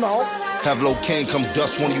 You know. Have Lil Kane come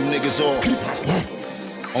dust one of you niggas off.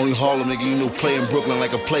 Only Harlem nigga you know play in Brooklyn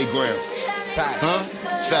like a playground. Huh?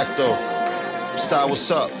 Facto. Style,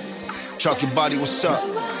 what's up? Chalk your body, what's up?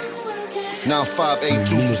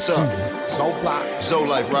 9582, what's up? Zoe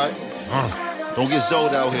life, right? Don't get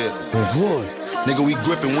Zoed out here. Nigga, we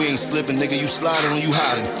gripping, we ain't slipping. Nigga, you sliding and you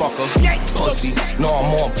hiding, fucker. Pussy, no,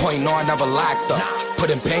 I'm on point, no, I never lax up. Put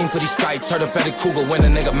in pain for these stripes, heard a Freddy Krueger when a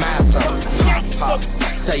nigga mass up.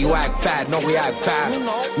 Say you act bad, no, we act bad.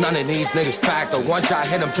 None of these niggas factor. One shot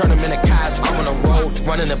hit him, turn him into cash. I'm on the road,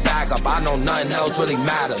 running the back up. I know nothing else really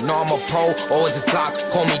matter. No, I'm a pro, always this Glock.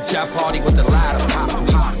 Call me Jeff Hardy with the ladder.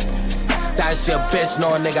 That's your bitch,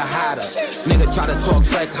 no a nigga had her. Nigga try to talk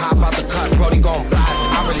slick, hop out the cut, Brody gon' blast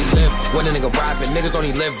him. I really live when a nigga rapping. Niggas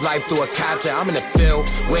only live life through a capture. I'm in the field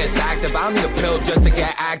where it's active. I don't need a pill just to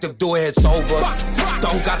get active. Do it, it's over.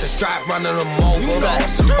 Don't got the strap running them over.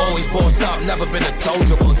 Always bossed up, never been a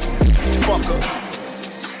doja pussy. Fucker.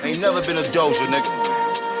 Ain't never been a doja, nigga.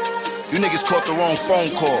 You niggas caught the wrong phone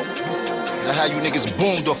call. Now how you niggas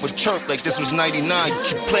boomed off a chirp like this was 99.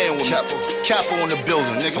 Keep playing with me. Capo in the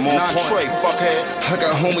building, nigga. I'm on point, fuckhead. I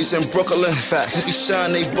got homies in Brooklyn. Facts. If he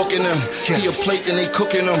shine, they booking him. He a plate, then they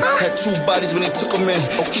cooking him. Had 2 bodies when they took him in.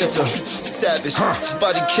 He's a savage. His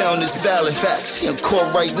body count is valid. Facts. He in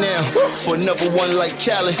court right now for another one like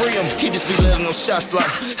Cali. Free him. He just be letting them shots like.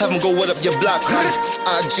 Have him go wet up your block like.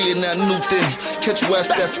 IG and that new thing. Catch you at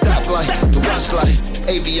that stoplight. The watch light.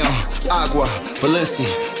 Avion, Agua, Balenci,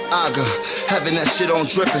 Aga. Having that shit on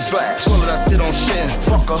drippin'. Splash. All of that shit on shin.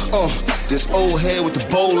 Fucker. This old head with the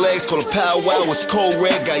bow legs, call a powwow, it's cold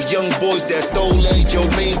red. Got young boys that throw leg. Yo,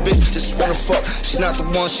 main bitch just wanna fuck. She not the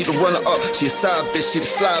one, she the runner up. She a side bitch, she the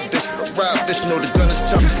slide bitch. With a ride bitch, know the gun is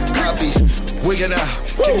tough. I be wiggin' out,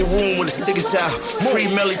 give me room when the cig is out. Free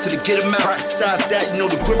Melly till they get him out. Besides that, you know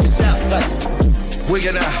the grip is out. Like,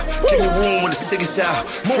 wiggin' out, give me room when the cig is out.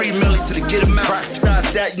 Free Melly till they get him out.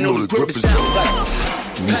 Besides that, you know the grip is out. Like,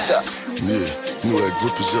 yeah, you know that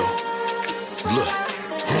grip is out. Look.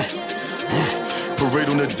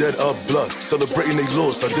 Parade on the dead up blood. Celebrating they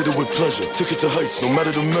loss, I did it with pleasure. Took it to heights, no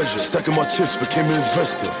matter the measure. Stacking my chips, became an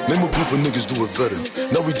investor. Name a group of niggas do it better.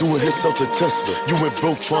 Now we doing hits out to Tesla. You went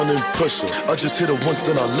broke trying to impress her. I just hit her once,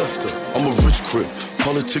 then I left her. I'm a rich crib.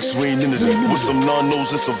 Politics, we ain't into that. With some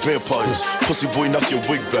non-nos and some vampires. Pussy boy, knock your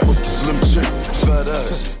wig back. Slim chick, fat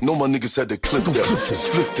ass. Know my niggas had to clip that.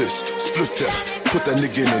 Split this, split that. Put that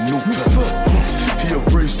nigga in a new pack. He a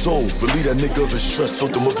brave soul, relieve that nigga of his stress,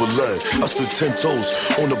 filled him up with lead. I stood 10 toes,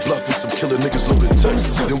 on the block with some killer niggas loaded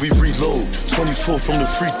text. Then we reload, 24 from the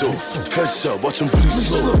free throw. Headshot, watch him bleed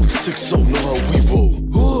slow. 6-0, know how we roll.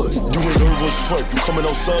 You ain't heard one strike, you coming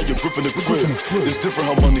outside, you're gripping the crib. It's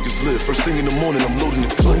different how my niggas live. First thing in the morning, I'm loading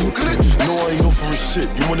the clip. No, I ain't offering shit.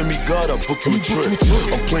 You wanna meet God, I'll book you a trip.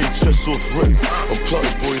 I'm playing chess off rip. I'm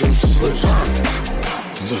plotting, boy, don't slip.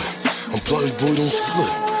 Look, I'm plotting, boy, don't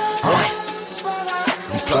slip.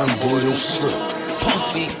 I'm plotting, boy, don't slip.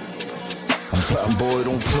 Pussy. I'm plotting, boy,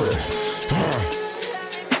 don't play.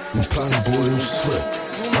 I'm plotting, boy, don't slip.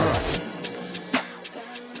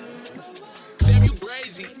 Sam, you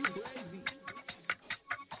crazy.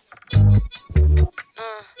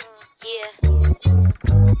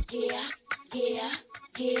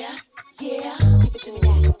 Yeah. Give it to me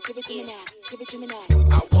now. Give it to me now. Give it to me now.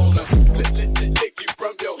 I wanna lick you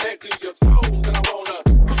from your head to your toes, and I wanna.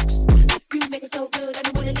 You make it so good, I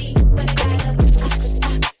don't wanna leave, but I gotta.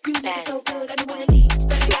 You make it so good, I don't wanna leave,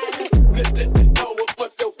 but I gotta. Know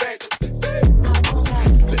what's your fantasy? I wanna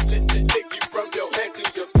lick you from your head to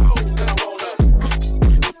your toes, and I wanna.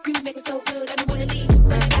 You make it so good, I don't wanna leave,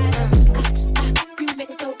 but I gotta. You make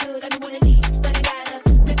it so good, I don't wanna leave, but I gotta.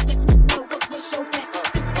 What's your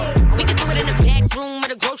fantasy? We can do it in the back room or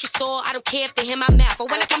the grocery store. I don't care if they hear my mouth. Or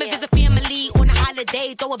when I come and visit family on a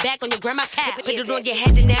holiday, throw it back on your grandma pad. Put it on your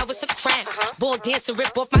head and now it's a crown. Ball dance and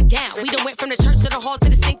rip off my gown. We done went from the church to the hall to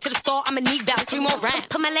the sink to the store. I'ma need about 3 more rounds.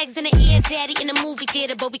 Put my legs in the air, daddy, in the movie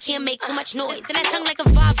theater, but we can't make too much noise. And that tongue like a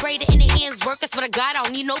vibrator and the hands work. I swear to God, I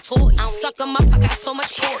don't need no toys. Suck him up, I got so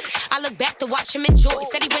much poise. I look back to watch him enjoy.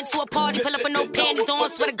 Said he went to a party, pull up with no panties on.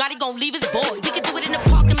 Swear to God, he gon' leave his boy. We can do it in the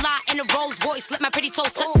parking lot in a Rolls Royce. Let my pretty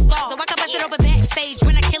toes touch the stars. So I can bust it open backstage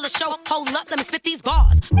when I kill a show. Hold up, let me spit these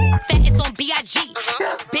bars. Fat is on B.I.G.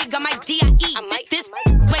 Big on my D.I.E. This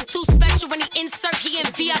way too special when he insert, he in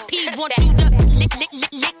VIP. Want you to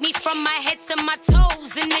lick me from my head to my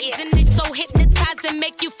toes. And it's so hypnotizing,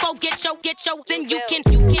 make you forget your. Then you can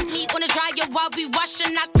eat on the dryer while we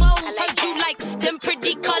washing our clothes. Heard you like them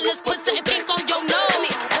pretty colors, put something pink on your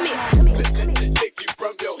nose. Come here. Lick you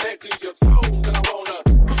from your head to your toes, and I wanna.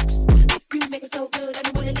 You make it so good, I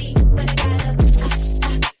don't wanna leave, but I gotta.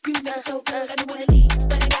 You make it so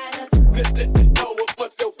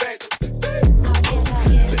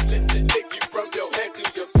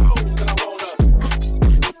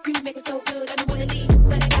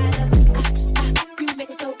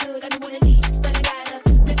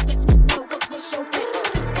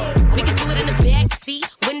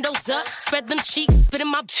of them cheeks, spitting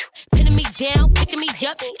my, pinning me down, picking me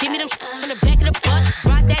up, give me them from the back of the bus,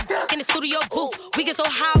 ride that in the studio booth. We get so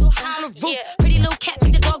high on the roof. Pretty little cat,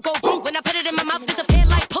 make the dog go roof. When I put it in my mouth, disappear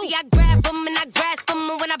like poo. I grab them and I grasp them,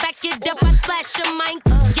 and when I back it up, I splash them. I ain't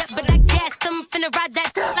yet, but I gas them. Finna ride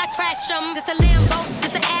that, I crash them. This a Lambo,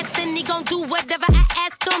 this a Aston. He gon' do whatever I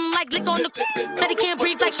ask him. Like lick on the said he can't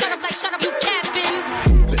breathe. Like shut up, you capping.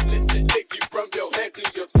 Lick you from your head to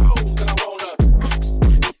your toes, and I wanna.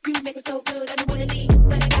 You make it so good, I don't wanna leave,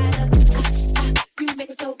 but I gotta. You make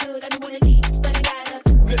it so good, I don't wanna leave, but I gotta.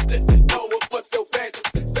 Know what's your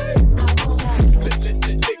fantasy?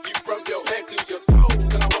 Lick you from your head to your toes,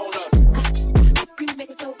 and I wanna. You make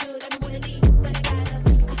it so good, I don't wanna leave, but I gotta.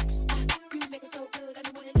 You make it so good, I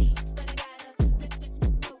don't wanna leave, but I gotta.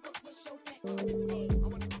 What's your fantasy?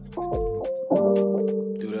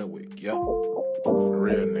 Do that wig, yeah.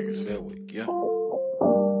 Real niggas, that wig, yeah.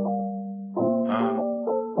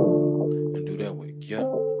 And do that wig, yeah.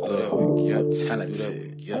 Love, yeah.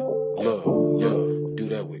 Talented, do that wig, yeah. Love, yeah. Do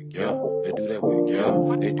that wig, yeah. They do that wig, yeah.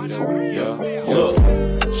 They do that wig, yeah. Look,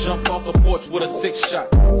 jump off the porch with a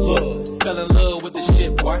 6-shot. Look, fell in love with the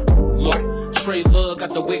shit, boy. Look, Trey Lug got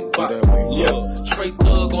the wig block. Look, Trey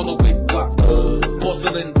Thug on the wig block.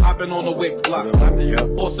 Porcelain popping on the wig block.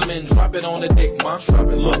 Porcelain drop it on the dick, man.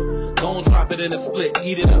 Look, don't drop it in a split.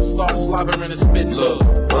 Eat it up, start slobbering and spit. Look,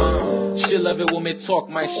 she love it when me talk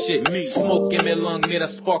my shit. Me smoke in me lung, me that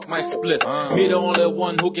spark my split. Me the only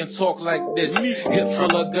one who can talk like this. Hip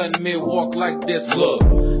full of gun, me walk like this. Look,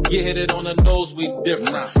 you hit it on the nose, we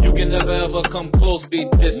different. You can never ever come close, be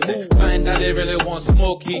distant. Find out they really want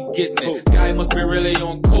smoke, he getting it. Guy must be really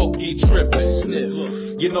on coke, he tripping. Sniff.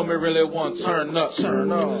 You know me really want turn up.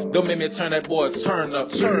 Don't make me turn that boy, turn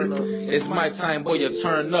up. It's my time, boy, you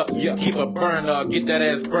turn up. Keep a burner, get that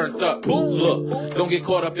ass burnt up. Look, don't get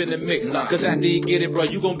caught up in the mix. Cause after you get it, bro,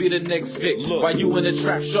 you gon' be the next Vic. While you in the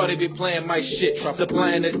trap, shorty be playing my shit.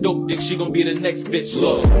 Supplying the dope dick, she gon' be the next bitch.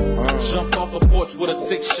 Look, jump off the porch with a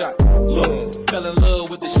 6-shot. Look, fell in love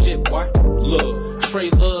with the shit, boy. Look, Trey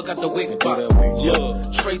Lug got the wig block.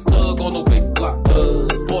 Look, Trey Thug on the wig block.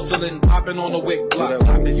 Porcelain popping on the wig block.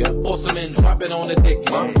 Porcelain drop it on the dick,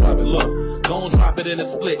 man. Look, don't drop it in a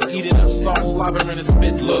split. Eat it up, start slobbering and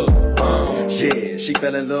spit. Look, yeah, she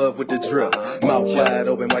fell in love with the drip. Mouth wide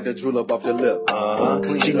open, wipe the drool up off the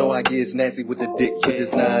lip. She know I get nasty with the dick. Put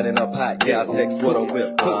this 9 in a pot, yeah, I sex with a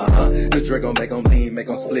whip. The drink gon' make them lean, make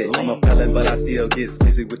them split. I'm a felon, but I still get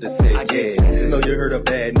busy with the stick. Yeah, know you heard of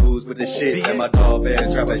bad news with the shit. And my tall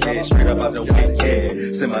bad drop a head straight up out the wick.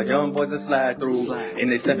 Yeah, send my young boys to slide through,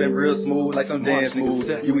 and they stepping real smooth like some dance moves.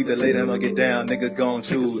 You either lay down or get down, nigga gon'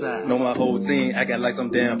 choose. Know my whole team acting like some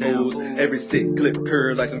damn fools. Every stick clip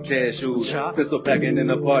curved like some cashews. Pistol packing in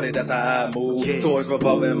the party, that's how I move. Toys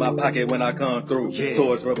revolve in my pocket when I come through.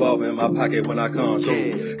 Toys revolve in my pocket when I come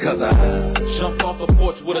through. Cause I jump off the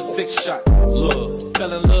porch with a 6-shot. Look,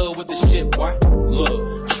 fell in love with the shit, boy.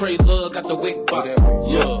 Look, Trey Lug got the wig block.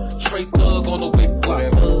 Look, Trey Thug on the wig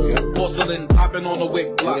block. Porcelain popping on the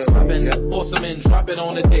wig block. Porcelain drop it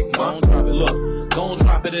on the dick, man. Look, don't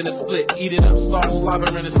drop it in a split. Eat it up, start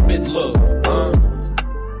slobbering and spit. Look,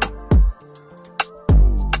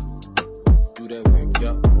 do that wig,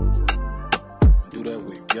 yeah. Do that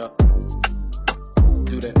wig, yeah.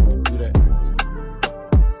 Do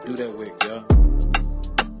that wig, yeah.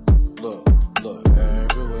 Look,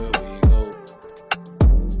 everywhere we go.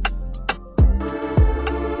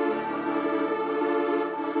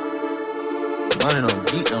 Running on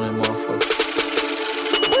beat on that motherfucker.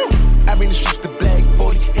 I bring the streets to black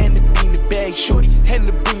 40, and the bean the bag, shorty. And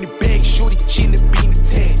the bring the bag, shorty. She in the bean the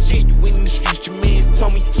tag. Yeah, you in the streets, your mans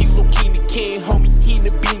told me. He low key in the can, homie. He in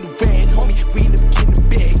the bean the rad, homie. We in the bean the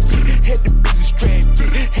bag, yeah. Had the biggest strap,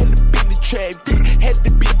 yeah. Had the bean the trap, yeah. Had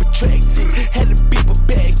the beat a track, yeah. Had the beat a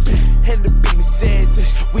bag, yeah. Had the bean the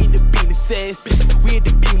sass, we in the bean the sass. We in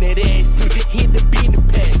the bean that ass, yeah. He in the bean the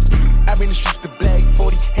pack. I bring the streets to black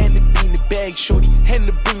 40, and the bean the bag, shorty. And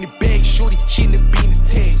the bring the bag, shorty. She in the bean the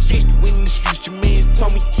tag, yeah. You in the streets, your mans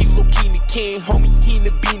told me. He low key in the can, homie. He in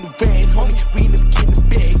the bean the rad, homie. We in the bean the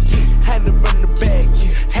bag, yeah. Had to run the bag,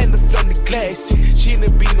 yeah. Had to flun the glass, yeah. She in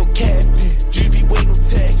the bean no cap, yeah. Just be waiting on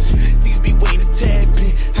tax, niggas be waiting to tap,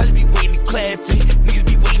 yeah. I just be waiting to clap, yeah. Niggas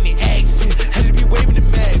be waiting to ask, yeah. I just be waving the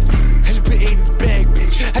map, I just put in his bag,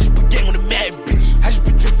 bitch. I just put game on the map, bitch. I just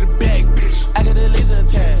put tricks in the bag, bitch. I got a laser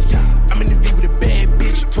tag, I'm in the V with a bad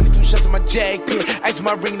bitch. 22 shots in my jag, yeah. Ice in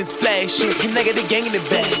my ring, this flash shit. And I got the gang in the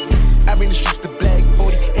bag. I bring the streets to black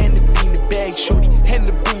 40, and the bean the bag, shorty. And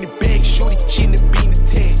the bring the bag, shorty. She in the bean the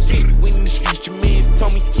tag, yeah. You in the streets, your mans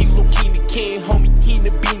told me. He low key in the can, homie. He in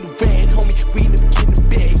the bean the rad, homie. We in the bean the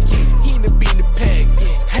bag, yeah. He in the bean the pack,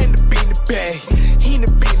 yeah. And the bean the bag.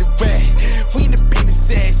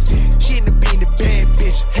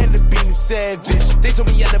 savage. They told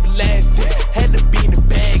me I never lasted. Had to be in the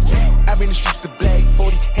bag. I been the streets to black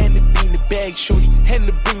 40. Had to be in the bag, shorty. Had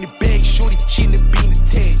to bring the bag, shorty. She in the be in the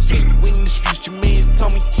tag. Yeah, you in the streets, your mans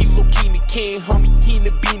told me. He low key in the can, homie. He in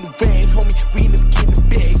the be in the rad, homie. We in the be in the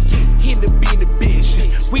bag. Yeah, he in the be in the bed, shit.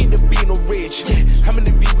 We in the be in the red, yeah. I'm in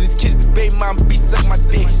the view with his kids. His baby mama be suck my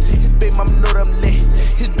dick. His baby mama know that I'm lit.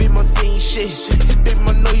 His baby mama saying shit. His baby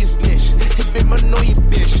mama know you snitch. His baby mama know you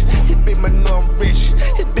bitch. His baby mama know I'm rich.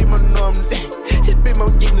 His baby mama know I'm lit. His baby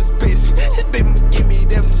mama give me the spits. His baby mama give me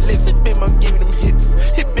them lips. His baby mama give me them hips.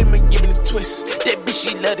 His baby mama give me the twist. That bitch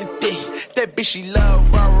she love this dick. That bitch she love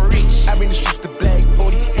robbery. I been the streets to black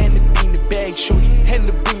 40. And the be in the bag, shorty. And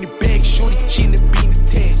the bring the bag, shorty. She in the be in the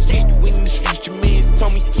tag. Yeah, you in the streets, your mans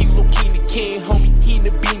told me. He low key in the can, homie. He in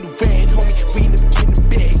the be in the rad, homie. We in the be in the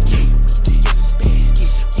bag, yeah.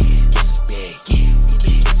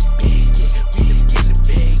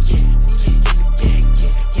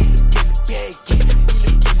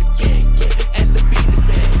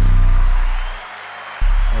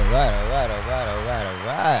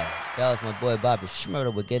 Alright. That was my boy Bobby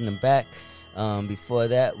Shmurda. We're getting him back. Before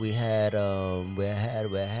that, we had Twan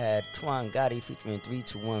Gotti featuring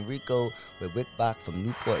 321 Rico with Rick Bach from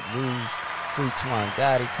Newport News. Free Twan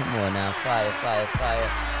Gotti, come on now, fire.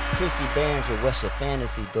 Chrissy Bands with What's Your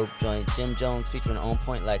Fantasy, dope joint. Jim Jones featuring On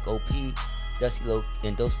Point Like OP. Dusty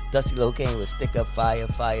Locane with Stick Up Fire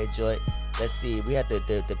joint. Let's see, we had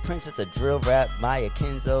the Princess of Drill Rap, Maya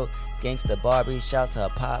Kenzo, Gangsta Barbie, shouts to her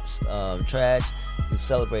pops, Trash, who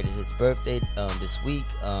celebrated his birthday this week.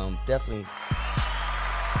 Definitely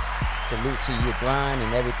salute to your grind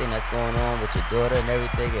and everything that's going on with your daughter and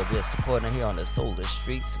everything, and we're supporting her here on the Solar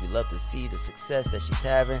Streets. We love to see the success that she's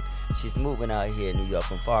having. She's moving out here in New York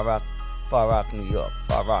from Far Rock, New York,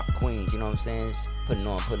 Far Rock, Queens, you know what I'm saying? Just putting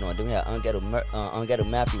on. Then we had Unghetto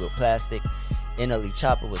Matthew with Plastic, NLE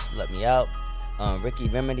Chopper with Let Me Out, Ricky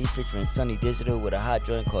Remedy featuring Sunny Digital with a hot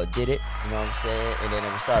joint called Did It, you know what I'm saying? And then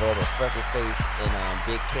we started over with Freckle Face and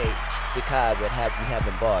Big Kai with We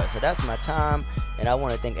Having Bars. So that's my time, and I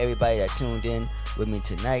want to thank everybody that tuned in with me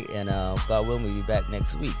tonight, and God willing, we'll be back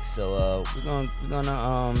next week. So we're gonna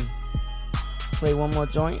play one more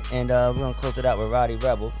joint, and we're gonna close it out with Roddy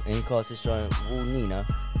Rebel, and he calls this joint Woo Nina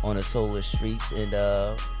on the Solar Streets. And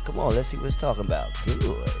come on, let's see what it's talking about. Good.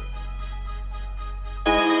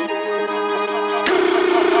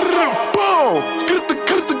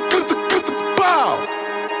 Bow.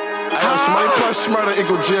 Somebody plus murder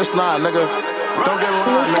equal GS9, nigga. Don't get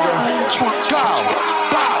lying, nigga. Bow.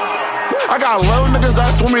 I got little niggas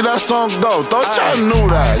that's with me, that song though. Thought y'all knew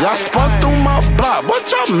that. Y'all spun through my block. What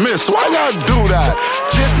y'all miss? Why y'all do that?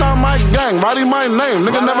 GS9 my gang, Roddy my name.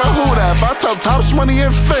 Nigga never who that. If I tell Tops Money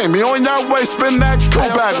and Fame, you on your way, spin that coup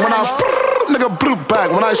back. When I nigga blue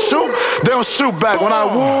back. When I shoot, they don't shoot back. When I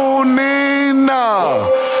woo Nina,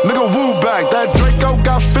 nigga woo back. That Draco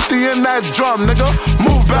got 50 in that drum, nigga.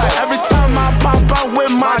 Move back. Every time I pop out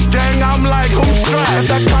with my gang, I'm like, who's strapped?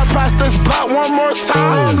 If that car pass this block one more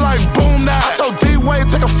time, I'm like, boom that. I told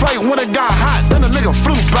D-Wade take a flight when it got hot, then the nigga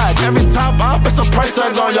flew back. Every time up, it's a price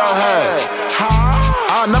tag on your head.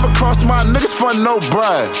 I'll never cross my niggas for no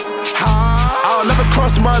bread. I'll never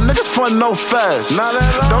cross my niggas for no fast.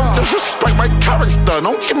 Don't disrespect my character,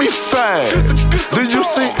 don't give me fat. Did you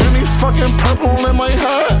see any fucking purple in my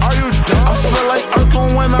head? Are you dumb? I feel like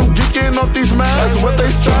Urkel when I'm geeking off these masks. What they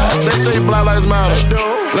say? They say Black Lives Matter.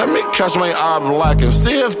 Let me catch my eye black and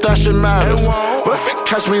see if that shit matters. What if he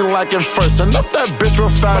catch me lacking first and up that bitch real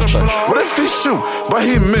faster? What if he shoot, but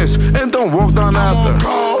he miss and don't walk down after?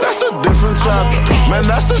 That's a different chapter, man,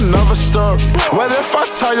 that's another story. What if I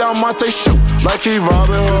tell y'all Monte shoot like he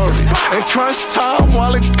Robin Horry? In crunch time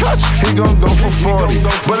while it cuts, he gon' go for 40.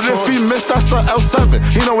 But if he missed, that's a L7,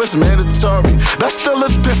 he know it's mandatory. That's still a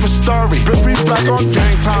different story. Bitch, we back on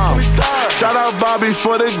gang time. Shout out Bobby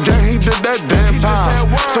for the gang, he did that damn time.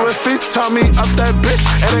 So if he tell me up that bitch,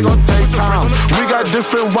 it ain't gon' take time. We got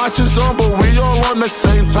different watches on, but we all on the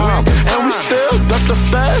same time. And we still duck the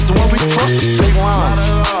fast when we cross the state lines.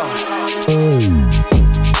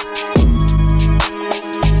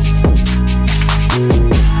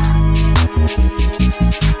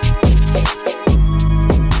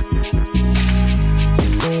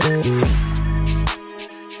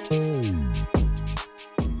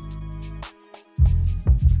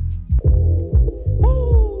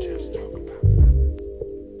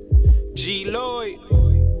 G Lloyd,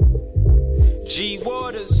 G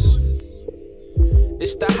Waters,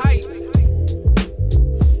 it's the hype.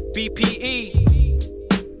 BPE,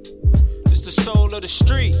 it's the soul of the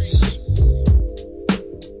streets.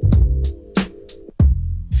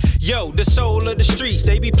 Yo, the soul of the streets,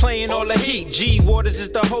 they be playing all the heat. G Waters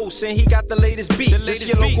is the host, and he got the latest beats. This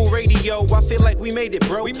your local radio, I feel like we made it,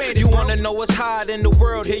 bro. You wanna know what's hot in the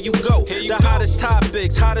world, here you go. The hottest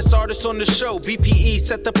topics, hottest artists on the show. BPE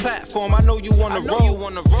set the platform, I know you wanna roll.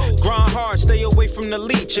 Grind hard, stay away from the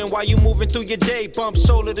leech. And while you moving through your day, bump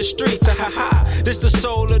soul of the streets. Ha ha, this the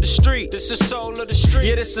soul of the street. This the soul of the street.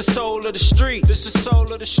 Yeah, this the soul of the street. This the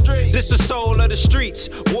soul of the street. This the soul of the streets.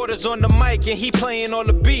 Waters on the mic, and he playing all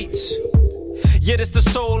the beats. Yeah, this the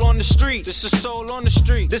soul on the street. This the soul on the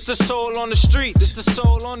street. This the soul on the street. This the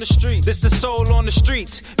soul on the street. This the soul on the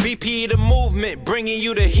streets. BP the movement, bringing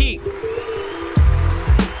you the heat.